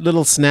has that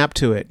little snap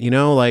to it. You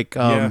know, like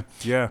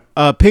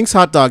Pink's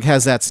hot dog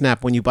has that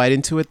snap. When you bite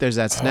into it, there's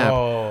that snap.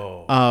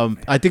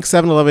 I think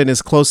 7-Eleven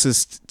is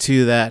closest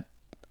to that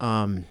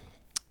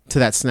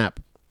snap.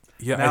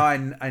 Yeah, now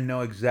I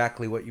know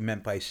exactly what you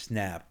meant by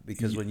snap,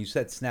 because when you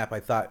said snap, I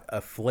thought a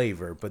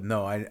flavor, but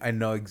no, I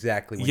know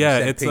exactly when you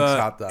said Pink's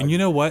hot dog. And you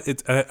know what?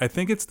 I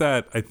think it's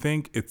that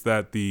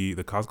the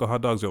Costco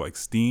hot dogs are like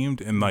steamed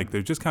and like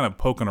they're just kind of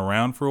poking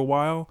around for a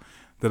while.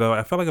 That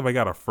I felt like if I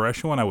got a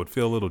fresh one, I would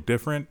feel a little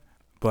different.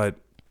 But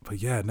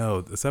yeah,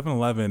 no, the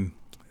 7-Eleven,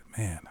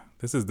 man.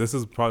 This is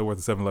probably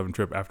worth the 7-Eleven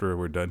trip after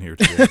we're done here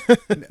today.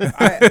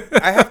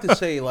 I have to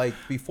say, like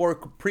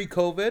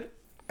pre-COVID,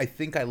 I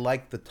think I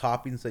liked the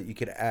toppings that you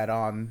could add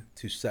on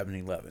to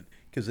 7-Eleven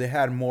because they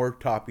had more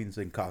toppings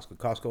than Costco.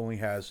 Costco only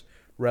has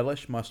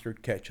relish,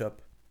 mustard,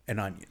 ketchup, and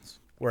onions.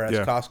 Whereas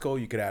Costco,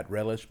 you could add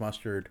relish,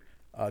 mustard,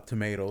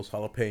 tomatoes,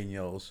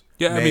 jalapenos.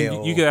 Yeah, mayo, I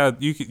mean, you could add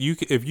you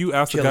could if you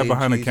ask the guy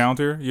behind the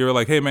counter, you're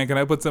like, "Hey man, can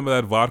I put some of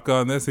that vodka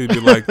on this?" He'd be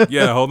like,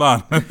 "Yeah, hold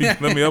on,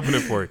 let me open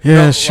it for you."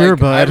 Yeah, sure,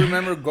 bud. I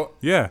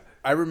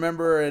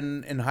remember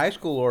in high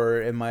school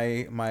or in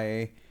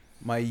my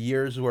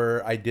years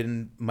where I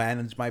didn't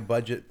manage my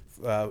budget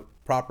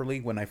properly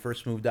when I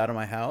first moved out of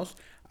my house,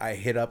 I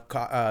hit up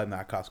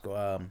not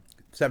Costco,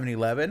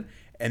 7-Eleven,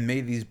 and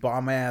made these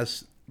bomb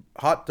ass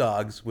hot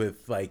dogs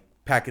with like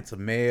packets of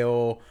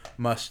mayo,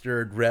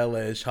 mustard,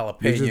 relish,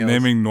 jalapenos. You're just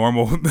naming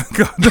normal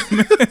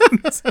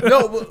condiments.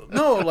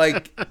 No,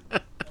 like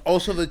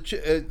also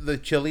the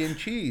chili and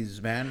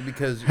cheese, man.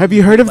 Because have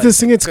you heard of this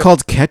thing? It's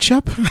called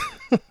ketchup.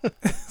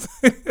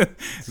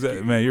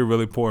 Man, you're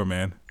really poor,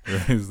 man.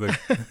 Like,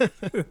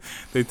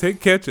 they take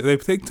ketchup, they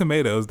take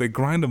tomatoes, they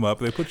grind them up,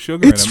 they put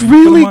sugar in them. It's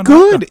really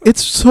good.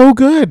 It's so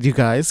good, you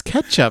guys.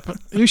 Ketchup.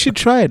 You should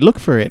try it. Look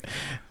for it.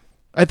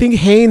 I think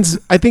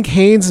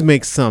Haynes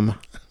makes some.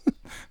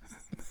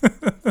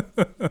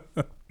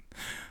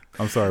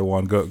 I'm sorry,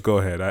 Juan. Go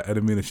ahead. I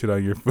didn't mean to shit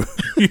on your food.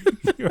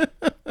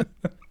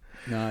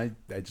 No, I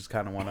just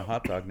kind of want a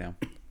hot dog now.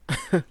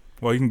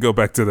 Well, you can go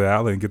back to the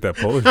alley and get that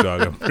Polish dog.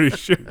 I'm pretty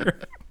sure.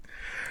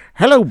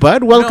 Hello,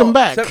 bud. Welcome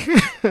back.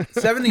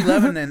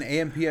 7-Eleven and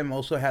AMPM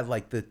also had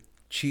like the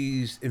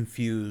cheese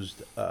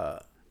infused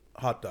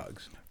hot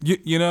dogs.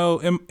 You know,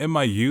 in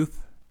my younger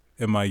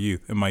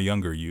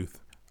youth,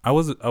 I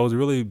was a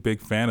really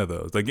big fan of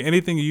those. Like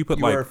anything you put,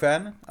 you were a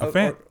fan?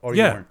 Or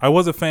yeah, I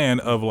was a fan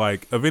of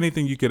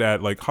anything you could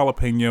add, like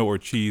jalapeno or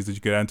cheese that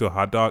you could add into a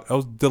hot dog. It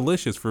was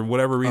delicious for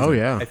whatever reason. Oh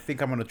yeah. I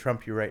think I'm gonna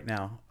trump you right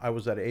now. I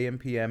was at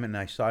AMPM and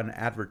I saw an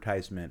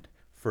advertisement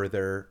for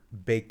their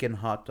bacon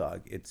hot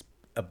dog. It's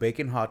a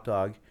bacon hot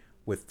dog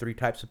with 3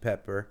 types of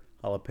pepper: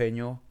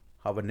 jalapeno,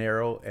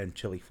 habanero, and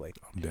chili flake.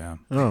 I'm down.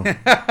 Oh,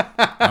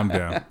 I'm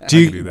down. Do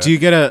you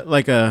get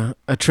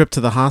a trip to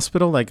the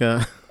hospital? Like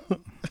a?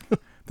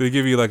 They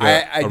give you like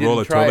a roll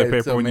of toilet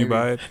paper when you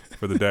buy it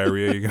for the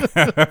diarrhea you can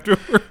have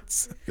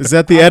afterwards. Is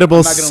that the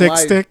edible sick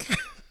stick?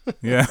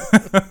 Yeah.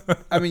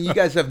 I mean, you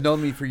guys have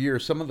known me for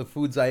years. Some of the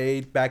foods I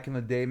ate back in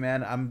the day,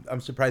 man,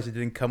 I'm surprised it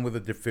didn't come with a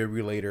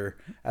defibrillator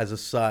as a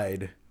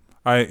side.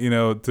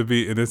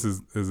 This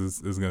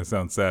is gonna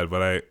sound sad,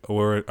 but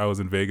I was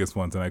in Vegas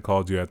once and I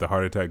called you at the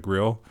Heart Attack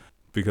Grill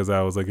because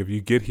I was like, if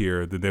you get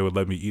here, then they would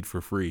let me eat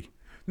for free.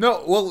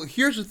 No, well,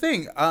 here's the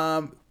thing.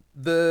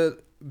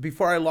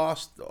 Before I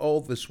lost all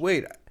this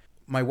weight,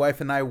 my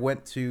wife and I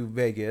went to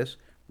Vegas,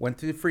 went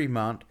to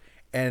Fremont,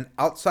 and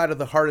outside of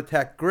the Heart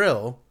Attack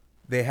Grill,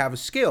 they have a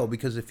scale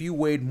because if you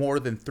weighed more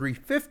than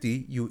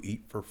 350, you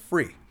eat for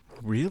free.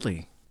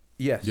 Really?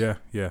 Yes.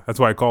 Yeah. That's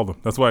why I called them.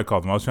 I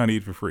was trying to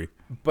eat for free.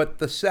 But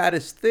the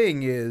saddest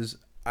thing is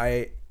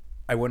I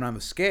went on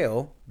the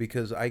scale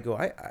because I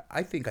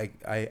think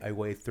I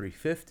weigh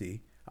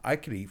 350. I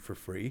could eat for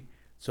free.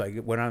 So I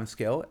went on the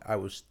scale. I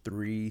was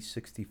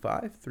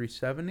 365,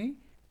 370,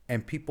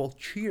 and people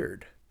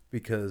cheered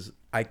because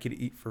I could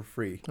eat for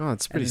free. Oh,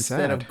 it's pretty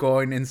sad. Instead of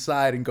going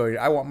inside and going,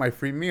 I want my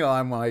free meal,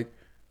 I'm like,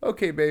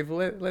 okay, babe,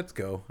 let's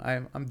go.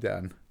 I'm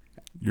done.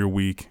 You're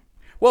weak.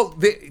 Well,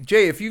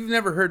 Jay, if you've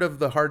never heard of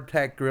the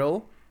Hardtack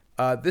Grill,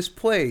 this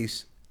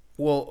place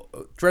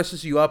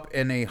dresses you up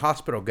in a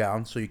hospital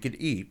gown so you could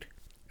eat.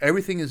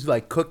 Everything is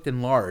like cooked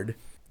in lard,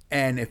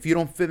 and if you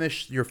don't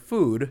finish your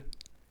food,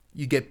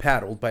 you get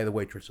paddled by the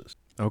waitresses.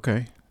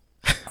 Okay.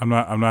 I'm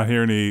not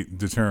hearing any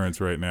deterrence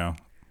right now.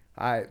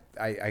 I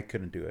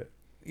couldn't do it.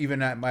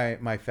 Even at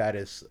my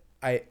fattest,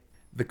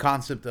 the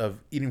concept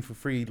of eating for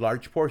free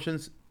large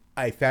portions,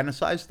 I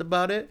fantasized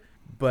about it,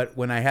 but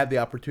when I had the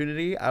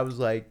opportunity, I was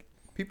like,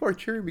 people are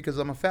cheering because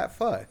I'm a fat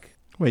fuck.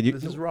 Wait,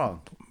 this is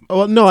wrong.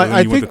 Well, no,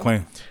 I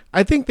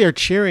think they're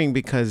cheering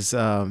because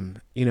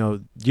you're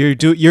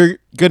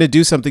gonna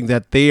do something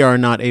that they are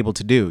not able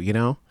to do. You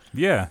know.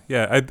 Yeah.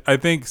 I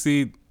think.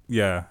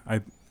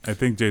 I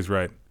think Jay's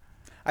right.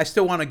 I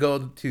still want to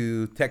go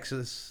to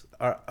Texas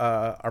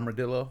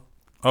Armadillo.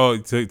 Oh,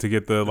 to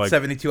get the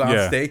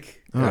 72-ounce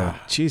steak. Oh,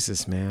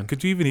 Jesus, man!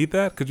 Could you even eat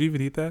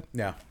that?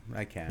 No,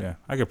 I can't. Yeah,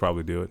 I could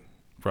probably do it.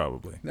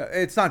 Probably. No,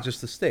 it's not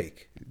just the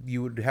steak.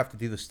 You would have to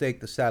do the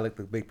steak, the salad,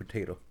 the baked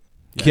potato.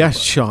 Yes,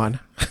 Sean.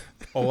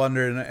 All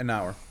under an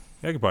hour.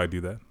 Yeah, I could probably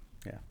do that.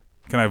 Yeah.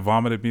 Can I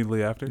vomit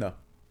immediately after? No.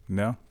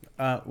 No?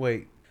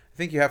 Wait. I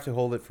think you have to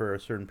hold it for a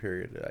certain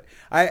period.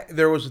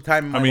 There was a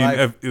time in my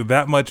life. If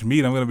that much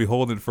meat, I'm going to be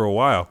holding it for a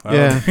while.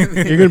 Yeah. You're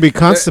going to be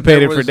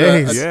constipated for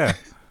days. Yeah.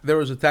 There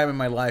was a time in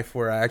my life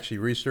where I actually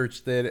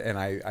researched it, and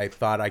I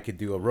thought I could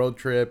do a road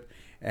trip,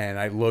 and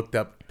I looked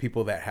up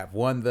people that have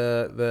won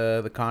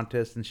the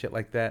contest and shit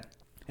like that,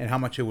 and how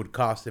much it would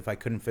cost if I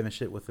couldn't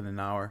finish it within an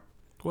hour.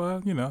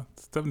 Well,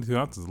 72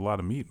 ounces is a lot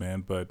of meat,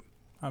 man, but,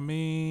 I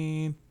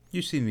mean...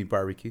 You've seen me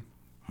barbecue.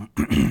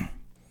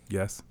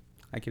 Yes.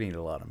 I can eat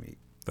a lot of meat.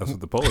 That's what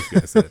the Polish guy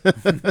said.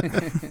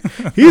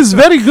 He's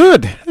very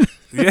good.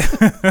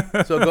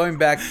 Yeah. So going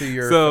back to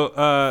your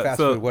fast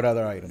food, what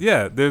other items?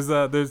 Yeah,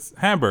 there's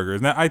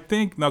hamburgers. Now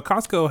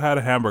Costco had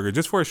a hamburger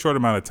just for a short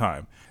amount of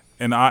time,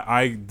 and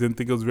I didn't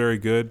think it was very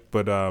good.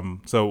 But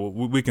so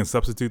we can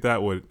substitute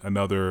that with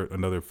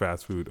another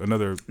fast food, quick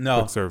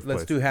serve place.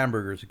 Let's do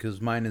hamburgers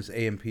because mine is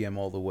AM/PM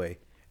all the way,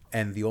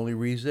 and the only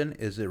reason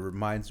is it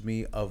reminds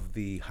me of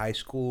the high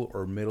school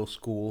or middle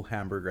school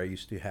hamburger I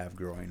used to have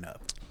growing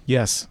up.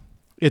 Yes,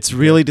 it's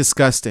really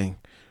disgusting.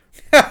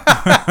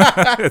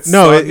 It's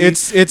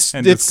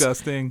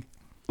disgusting.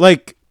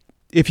 Like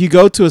if you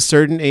go to a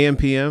certain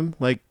AM/PM,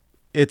 like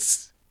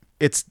it's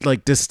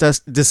like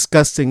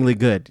disgustingly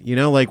good. You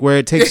know, like where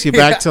it takes you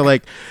back to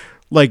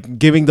like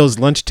giving those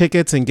lunch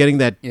tickets and getting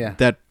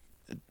that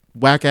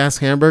whack ass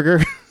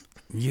hamburger.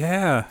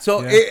 Yeah.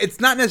 So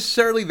it's not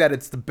necessarily that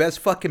it's the best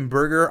fucking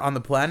burger on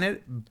the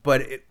planet,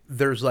 but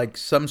there's like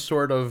some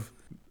sort of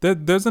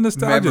there's a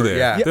nostalgia there.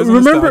 Yeah.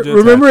 Remember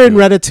in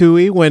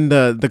Ratatouille when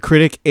the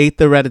critic ate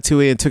the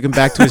ratatouille and took him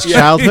back to his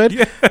childhood?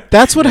 Yeah.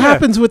 That's what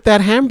happens with that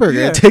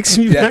hamburger. Yeah. It takes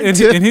me back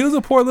and he was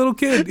a poor little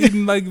kid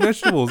eating like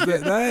vegetables.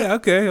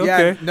 Okay.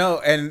 Yeah, no,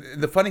 and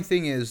the funny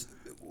thing is,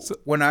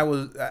 when I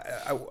was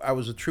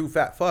a true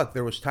fat fuck,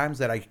 there was times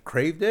that I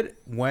craved it,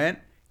 went,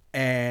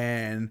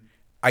 and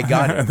I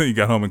got it. And then you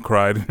got home and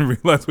cried and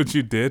realized what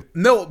you did.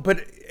 No,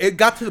 but it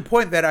got to the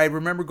point that I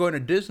remember going to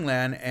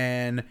Disneyland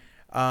and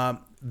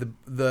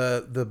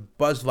the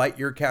Buzz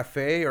Lightyear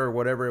Cafe or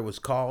whatever it was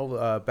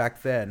called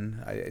back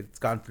then. It's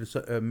gone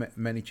through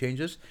many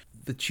changes.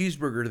 The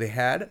cheeseburger they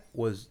had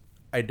was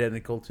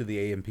identical to the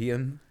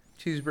AM/PM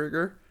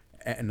cheeseburger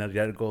and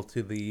identical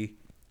to the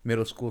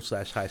middle school /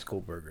 high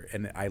school burger,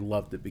 and I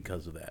loved it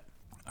because of that.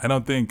 I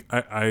don't think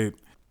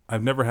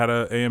I've never had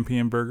a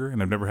AM/PM burger,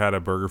 and I've never had a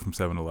burger from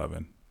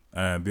 7-Eleven.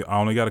 And I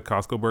only got a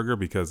Costco burger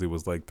because it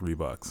was like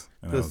 $3.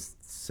 Does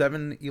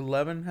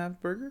 7-Eleven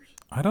have burgers?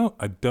 I don't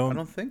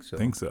think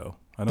so.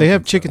 They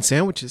have chicken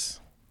sandwiches.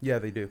 Yeah,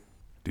 they do.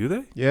 Do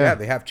they? Yeah,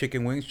 they have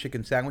chicken wings,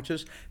 chicken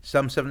sandwiches.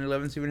 Some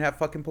 7-Elevens even have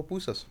fucking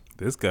pupusas.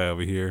 This guy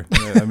over here.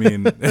 I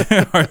mean,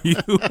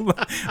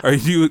 are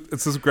you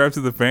subscribed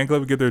to the fan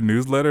club and get their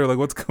newsletter? Like,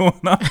 what's going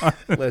on?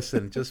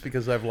 Listen, just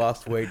because I've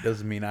lost weight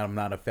doesn't mean I'm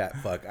not a fat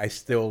fuck. I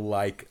still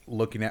like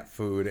looking at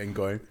food and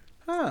going,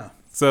 huh.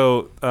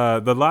 So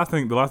the last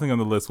thing on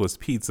the list was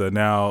pizza.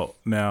 Now,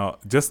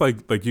 just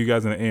like you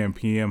guys in the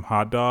AM/PM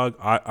hot dog,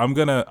 I'm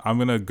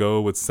gonna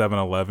go with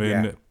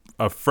 7-Eleven. Yeah.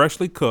 A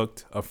freshly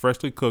cooked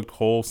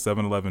whole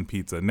 7-Eleven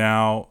pizza.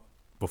 Now,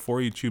 before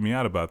you chew me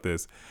out about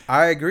this,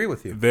 I agree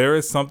with you. There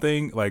is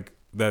something like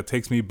that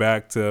takes me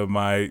back to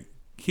my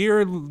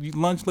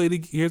lunch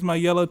lady. Here's my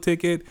yellow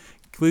ticket.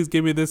 Please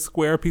give me this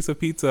square piece of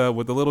pizza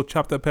with the little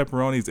chopped up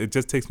pepperonis. It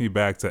just takes me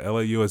back to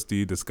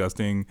LAUSD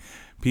disgusting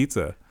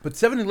pizza. But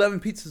 7-Eleven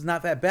pizza is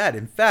not that bad.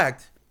 In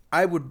fact,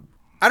 I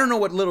don't know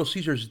what Little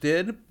Caesars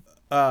did,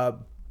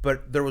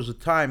 but there was a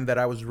time that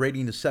I was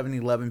rating the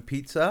 7-Eleven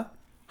pizza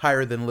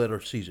higher than Little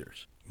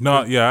Caesars.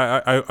 No,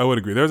 yeah, I would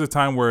agree. There was a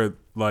time where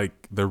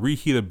like the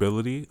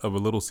reheatability of a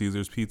Little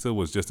Caesars pizza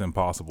was just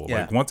impossible.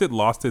 Yeah. Like once it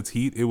lost its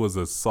heat, it was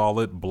a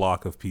solid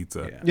block of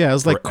pizza. Yeah, it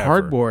was like forever.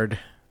 cardboard.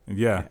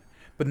 Yeah.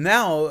 But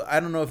now, I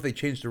don't know if they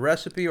changed the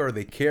recipe or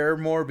they care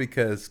more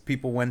because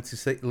people went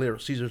to Little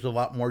Caesars a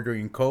lot more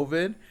during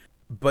COVID.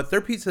 But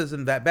their pizza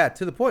isn't that bad,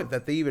 to the point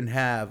that they even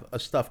have a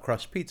stuffed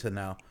crust pizza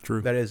now.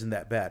 True. That isn't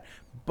that bad.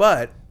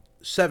 But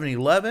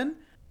 7-Eleven,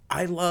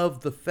 I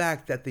love the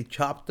fact that they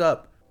chopped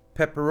up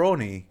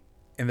pepperoni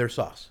in their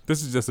sauce.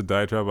 This is just a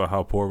diatribe about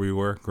how poor we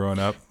were growing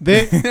up.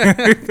 They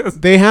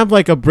have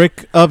like a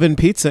brick oven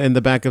pizza in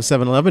the back of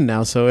 7-Eleven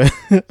now, so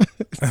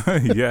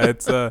Yeah,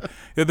 it's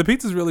the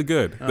pizza's really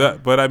good.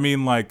 But I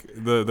mean, like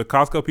the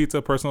Costco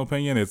pizza, personal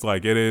opinion, it's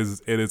like it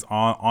is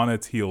on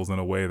its heels in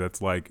a way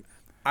that's like.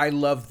 I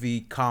love the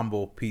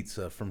combo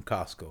pizza from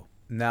Costco.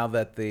 Now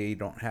that they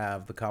don't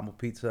have the combo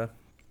pizza,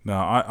 No,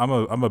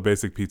 I'm a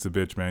basic pizza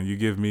bitch, man. You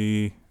give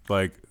me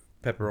like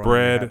pepperoni,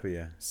 bread, happy,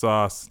 yeah.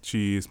 sauce,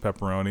 cheese,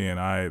 pepperoni,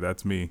 and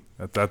that's me.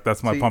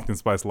 That's my See, pumpkin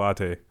spice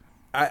latte.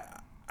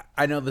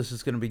 I know this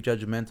is going to be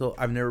judgmental.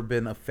 I've never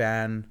been a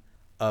fan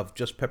of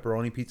just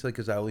pepperoni pizza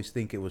because I always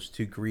think it was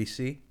too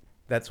greasy.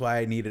 That's why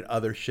I needed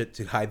other shit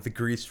to hide the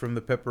grease from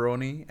the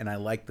pepperoni, and I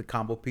like the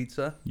combo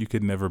pizza. You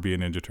could never be a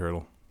Ninja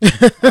Turtle.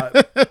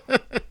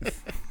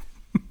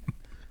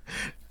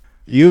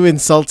 You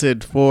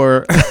insulted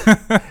for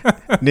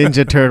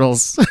Ninja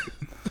Turtles.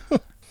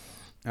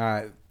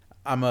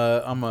 I'm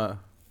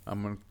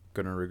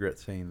gonna regret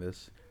saying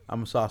this.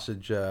 I'm a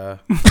sausage. A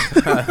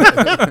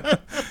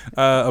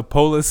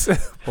Polish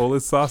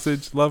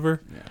sausage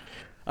lover.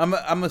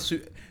 Yeah.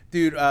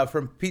 Dude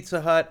from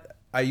Pizza Hut.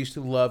 I used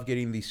to love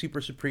getting the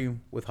Super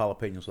Supreme with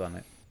jalapenos on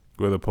it.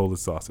 With a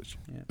Polish sausage.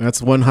 Yeah.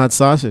 That's one hot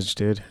sausage,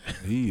 dude.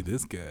 Hey,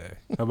 this guy.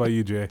 How about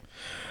you, Jay?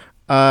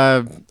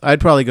 I'd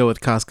probably go with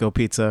Costco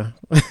pizza.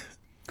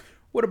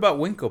 What about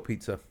Winco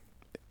pizza?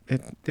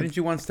 Didn't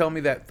you once tell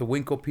me that the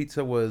Winco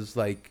pizza was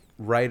like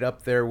right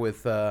up there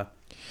with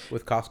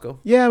Costco?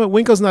 Yeah, but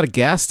Winco's not a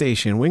gas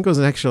station. Winco's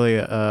actually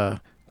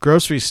a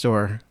grocery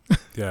store.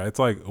 Yeah, it's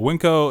like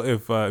Winco.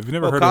 If you've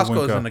never heard Costco of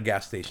Winco, isn't a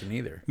gas station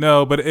either.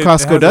 No, but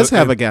Costco does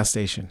have a gas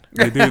station.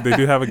 They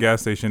do have a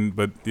gas station,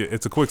 but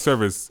it's a quick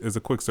service. It's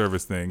a quick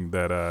service thing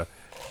that.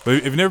 But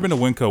if you've never been to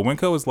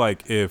Winco is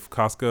like if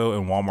Costco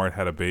and Walmart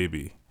had a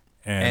baby.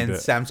 And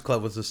Sam's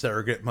Club was a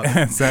surrogate mother.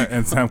 And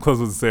Sam's Club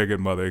was a surrogate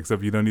mother,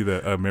 except you don't need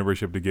a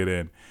membership to get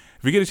in.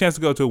 If you get a chance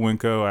to go to a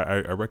Winco,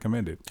 I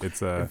recommend it.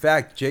 It's In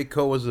fact, J.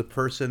 Co was a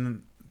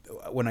person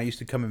when I used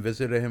to come and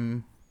visit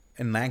him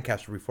in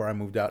Lancaster before I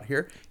moved out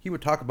here. He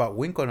would talk about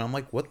Winco, and I'm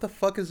like, "What the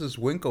fuck is this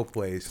Winco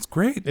place?" It's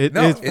great. It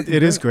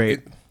is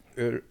great.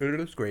 It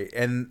is great,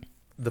 and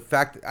the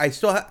fact I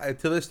still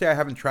to this day I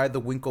haven't tried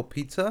the Winco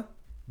pizza,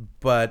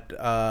 but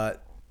I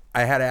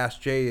had to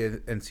ask Jay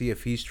and see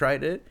if he's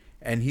tried it.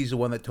 And he's the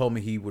one that told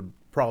me he would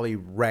probably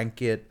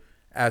rank it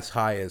as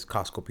high as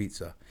Costco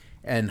pizza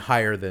and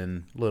higher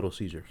than Little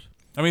Caesars.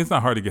 I mean, it's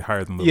not hard to get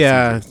higher than Little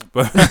Caesars.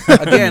 But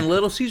again,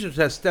 Little Caesars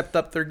has stepped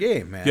up their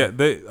game, man. Yeah,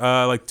 they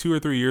like 2 or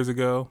 3 years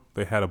ago,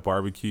 they had a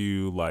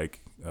barbecue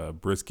like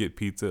brisket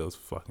pizza. It was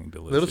fucking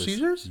delicious. Little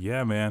Caesars?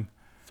 Yeah, man.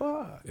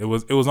 Fuck. It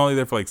was only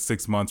there for like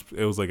 6 months.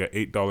 It was like an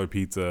 $8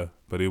 pizza,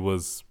 but it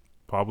was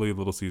probably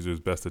Little Caesars'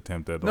 best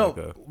attempt at like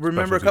a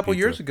remember a specialty couple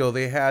pizza. years ago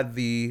they had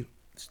the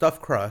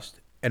stuffed crust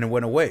and it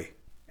went away,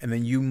 and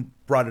then you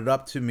brought it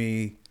up to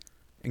me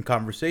in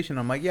conversation.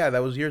 I'm like, yeah,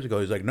 that was years ago.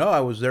 He's like, no, I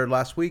was there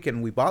last week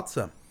and we bought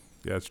some.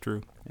 Yeah, that's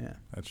true. Yeah,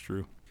 that's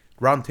true.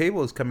 Round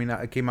Table is coming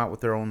out. It came out with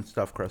their own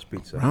stuffed crust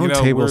pizza. Round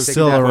Table's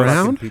still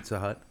around? Pizza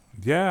Hut.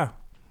 Yeah,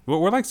 well,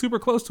 we're like super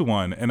close to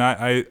one, and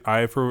I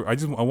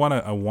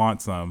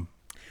want some.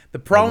 The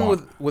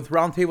problem with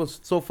Round Table is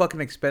so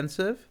fucking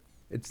expensive.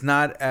 It's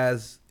not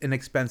as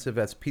inexpensive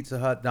as Pizza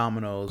Hut,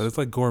 Domino's. But it's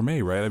like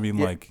gourmet, right? I mean,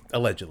 yeah, like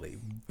allegedly.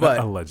 But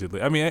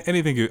allegedly, I mean,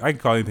 anything I can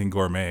call anything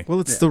gourmet. Well,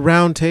 it's the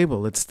Round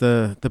Table. It's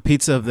the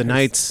pizza of the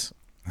nights.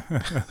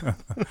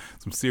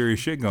 Some serious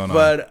shit going on.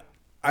 But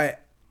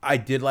I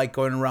did like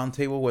going to Round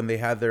Table when they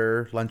had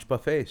their lunch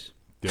buffets.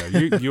 Yeah,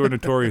 you were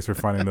notorious for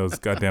finding those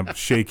goddamn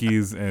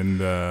Shakey's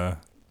and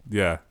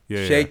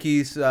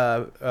Shakey's,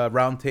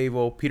 Round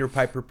Table, Peter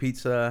Piper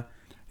Pizza.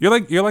 You're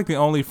like the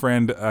only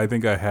friend I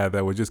think I had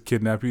that would just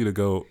kidnap you to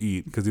go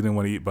eat because he didn't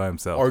want to eat by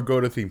himself or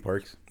go to theme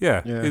parks.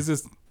 Yeah. It's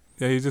just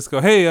you just go,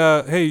 hey,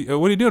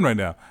 what are you doing right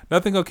now?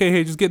 Nothing. Okay,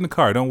 hey, just get in the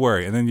car. Don't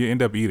worry, and then you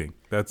end up eating.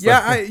 That's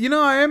I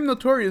am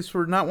notorious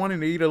for not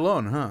wanting to eat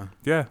alone, huh?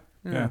 Yeah.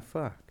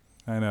 Fuck.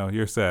 I know.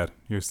 You're sad.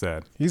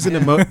 He's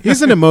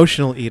an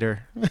emotional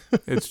eater.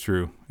 It's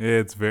true.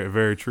 It's very,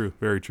 very true.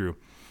 Very true.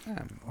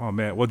 Oh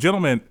man. Well,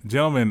 gentlemen,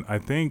 I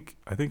think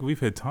we've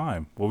hit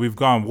time. Well, we've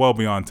gone well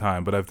beyond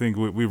time, but I think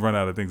we've run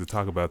out of things to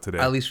talk about today.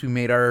 At least we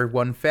made our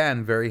one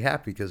fan very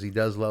happy because he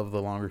does love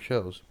the longer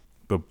shows.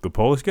 The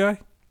Polish guy?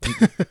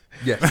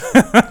 Yes.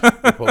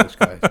 The Polish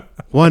guy.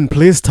 Juan,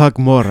 please talk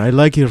more. I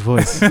like your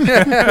voice.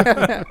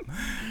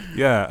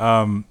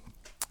 Yeah.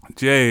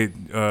 Jay,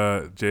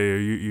 are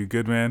you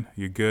good, man?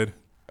 You good?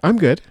 I'm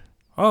good.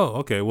 Oh,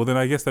 okay. Well, then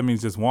I guess that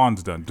means just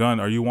Juan's done. Done.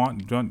 Are you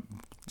done?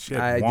 Shit,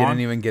 I Juan?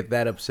 didn't even get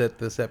that upset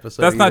this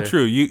episode. That's either. not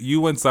true. You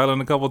went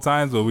silent a couple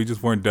times, but we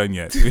just weren't done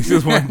yet. We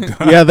just weren't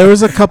done. Yeah, there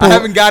was a couple. I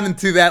haven't gotten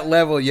to that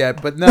level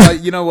yet, but no,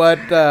 you know what?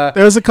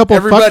 There was a couple.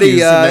 Everybody,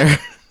 fuck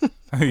yous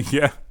in there.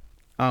 Yeah.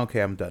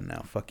 Okay, I'm done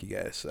now. Fuck you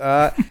guys.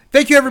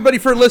 Thank you, everybody,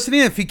 for listening.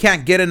 If you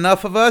can't get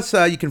enough of us,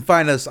 you can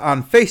find us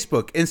on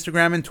Facebook,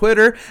 Instagram, and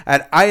Twitter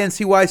at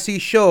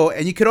INCYC Show.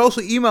 And you can also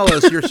email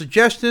us your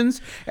suggestions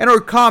and or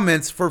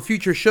comments for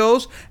future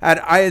shows at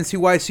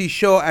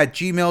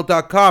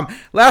INCYCshow@gmail.com.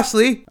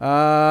 Lastly,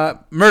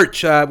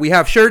 merch. We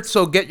have shirts,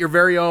 so get your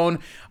very own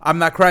I'm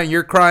Not Crying,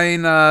 You're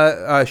Crying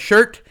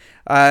shirt.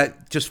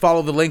 Just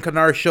follow the link on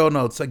our show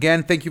notes.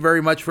 Again, thank you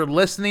very much for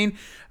listening.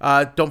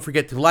 Don't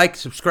forget to like,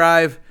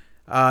 subscribe,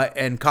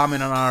 and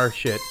comment on our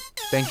shit.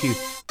 Thank you.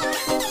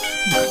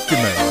 Good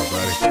night,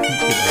 everybody.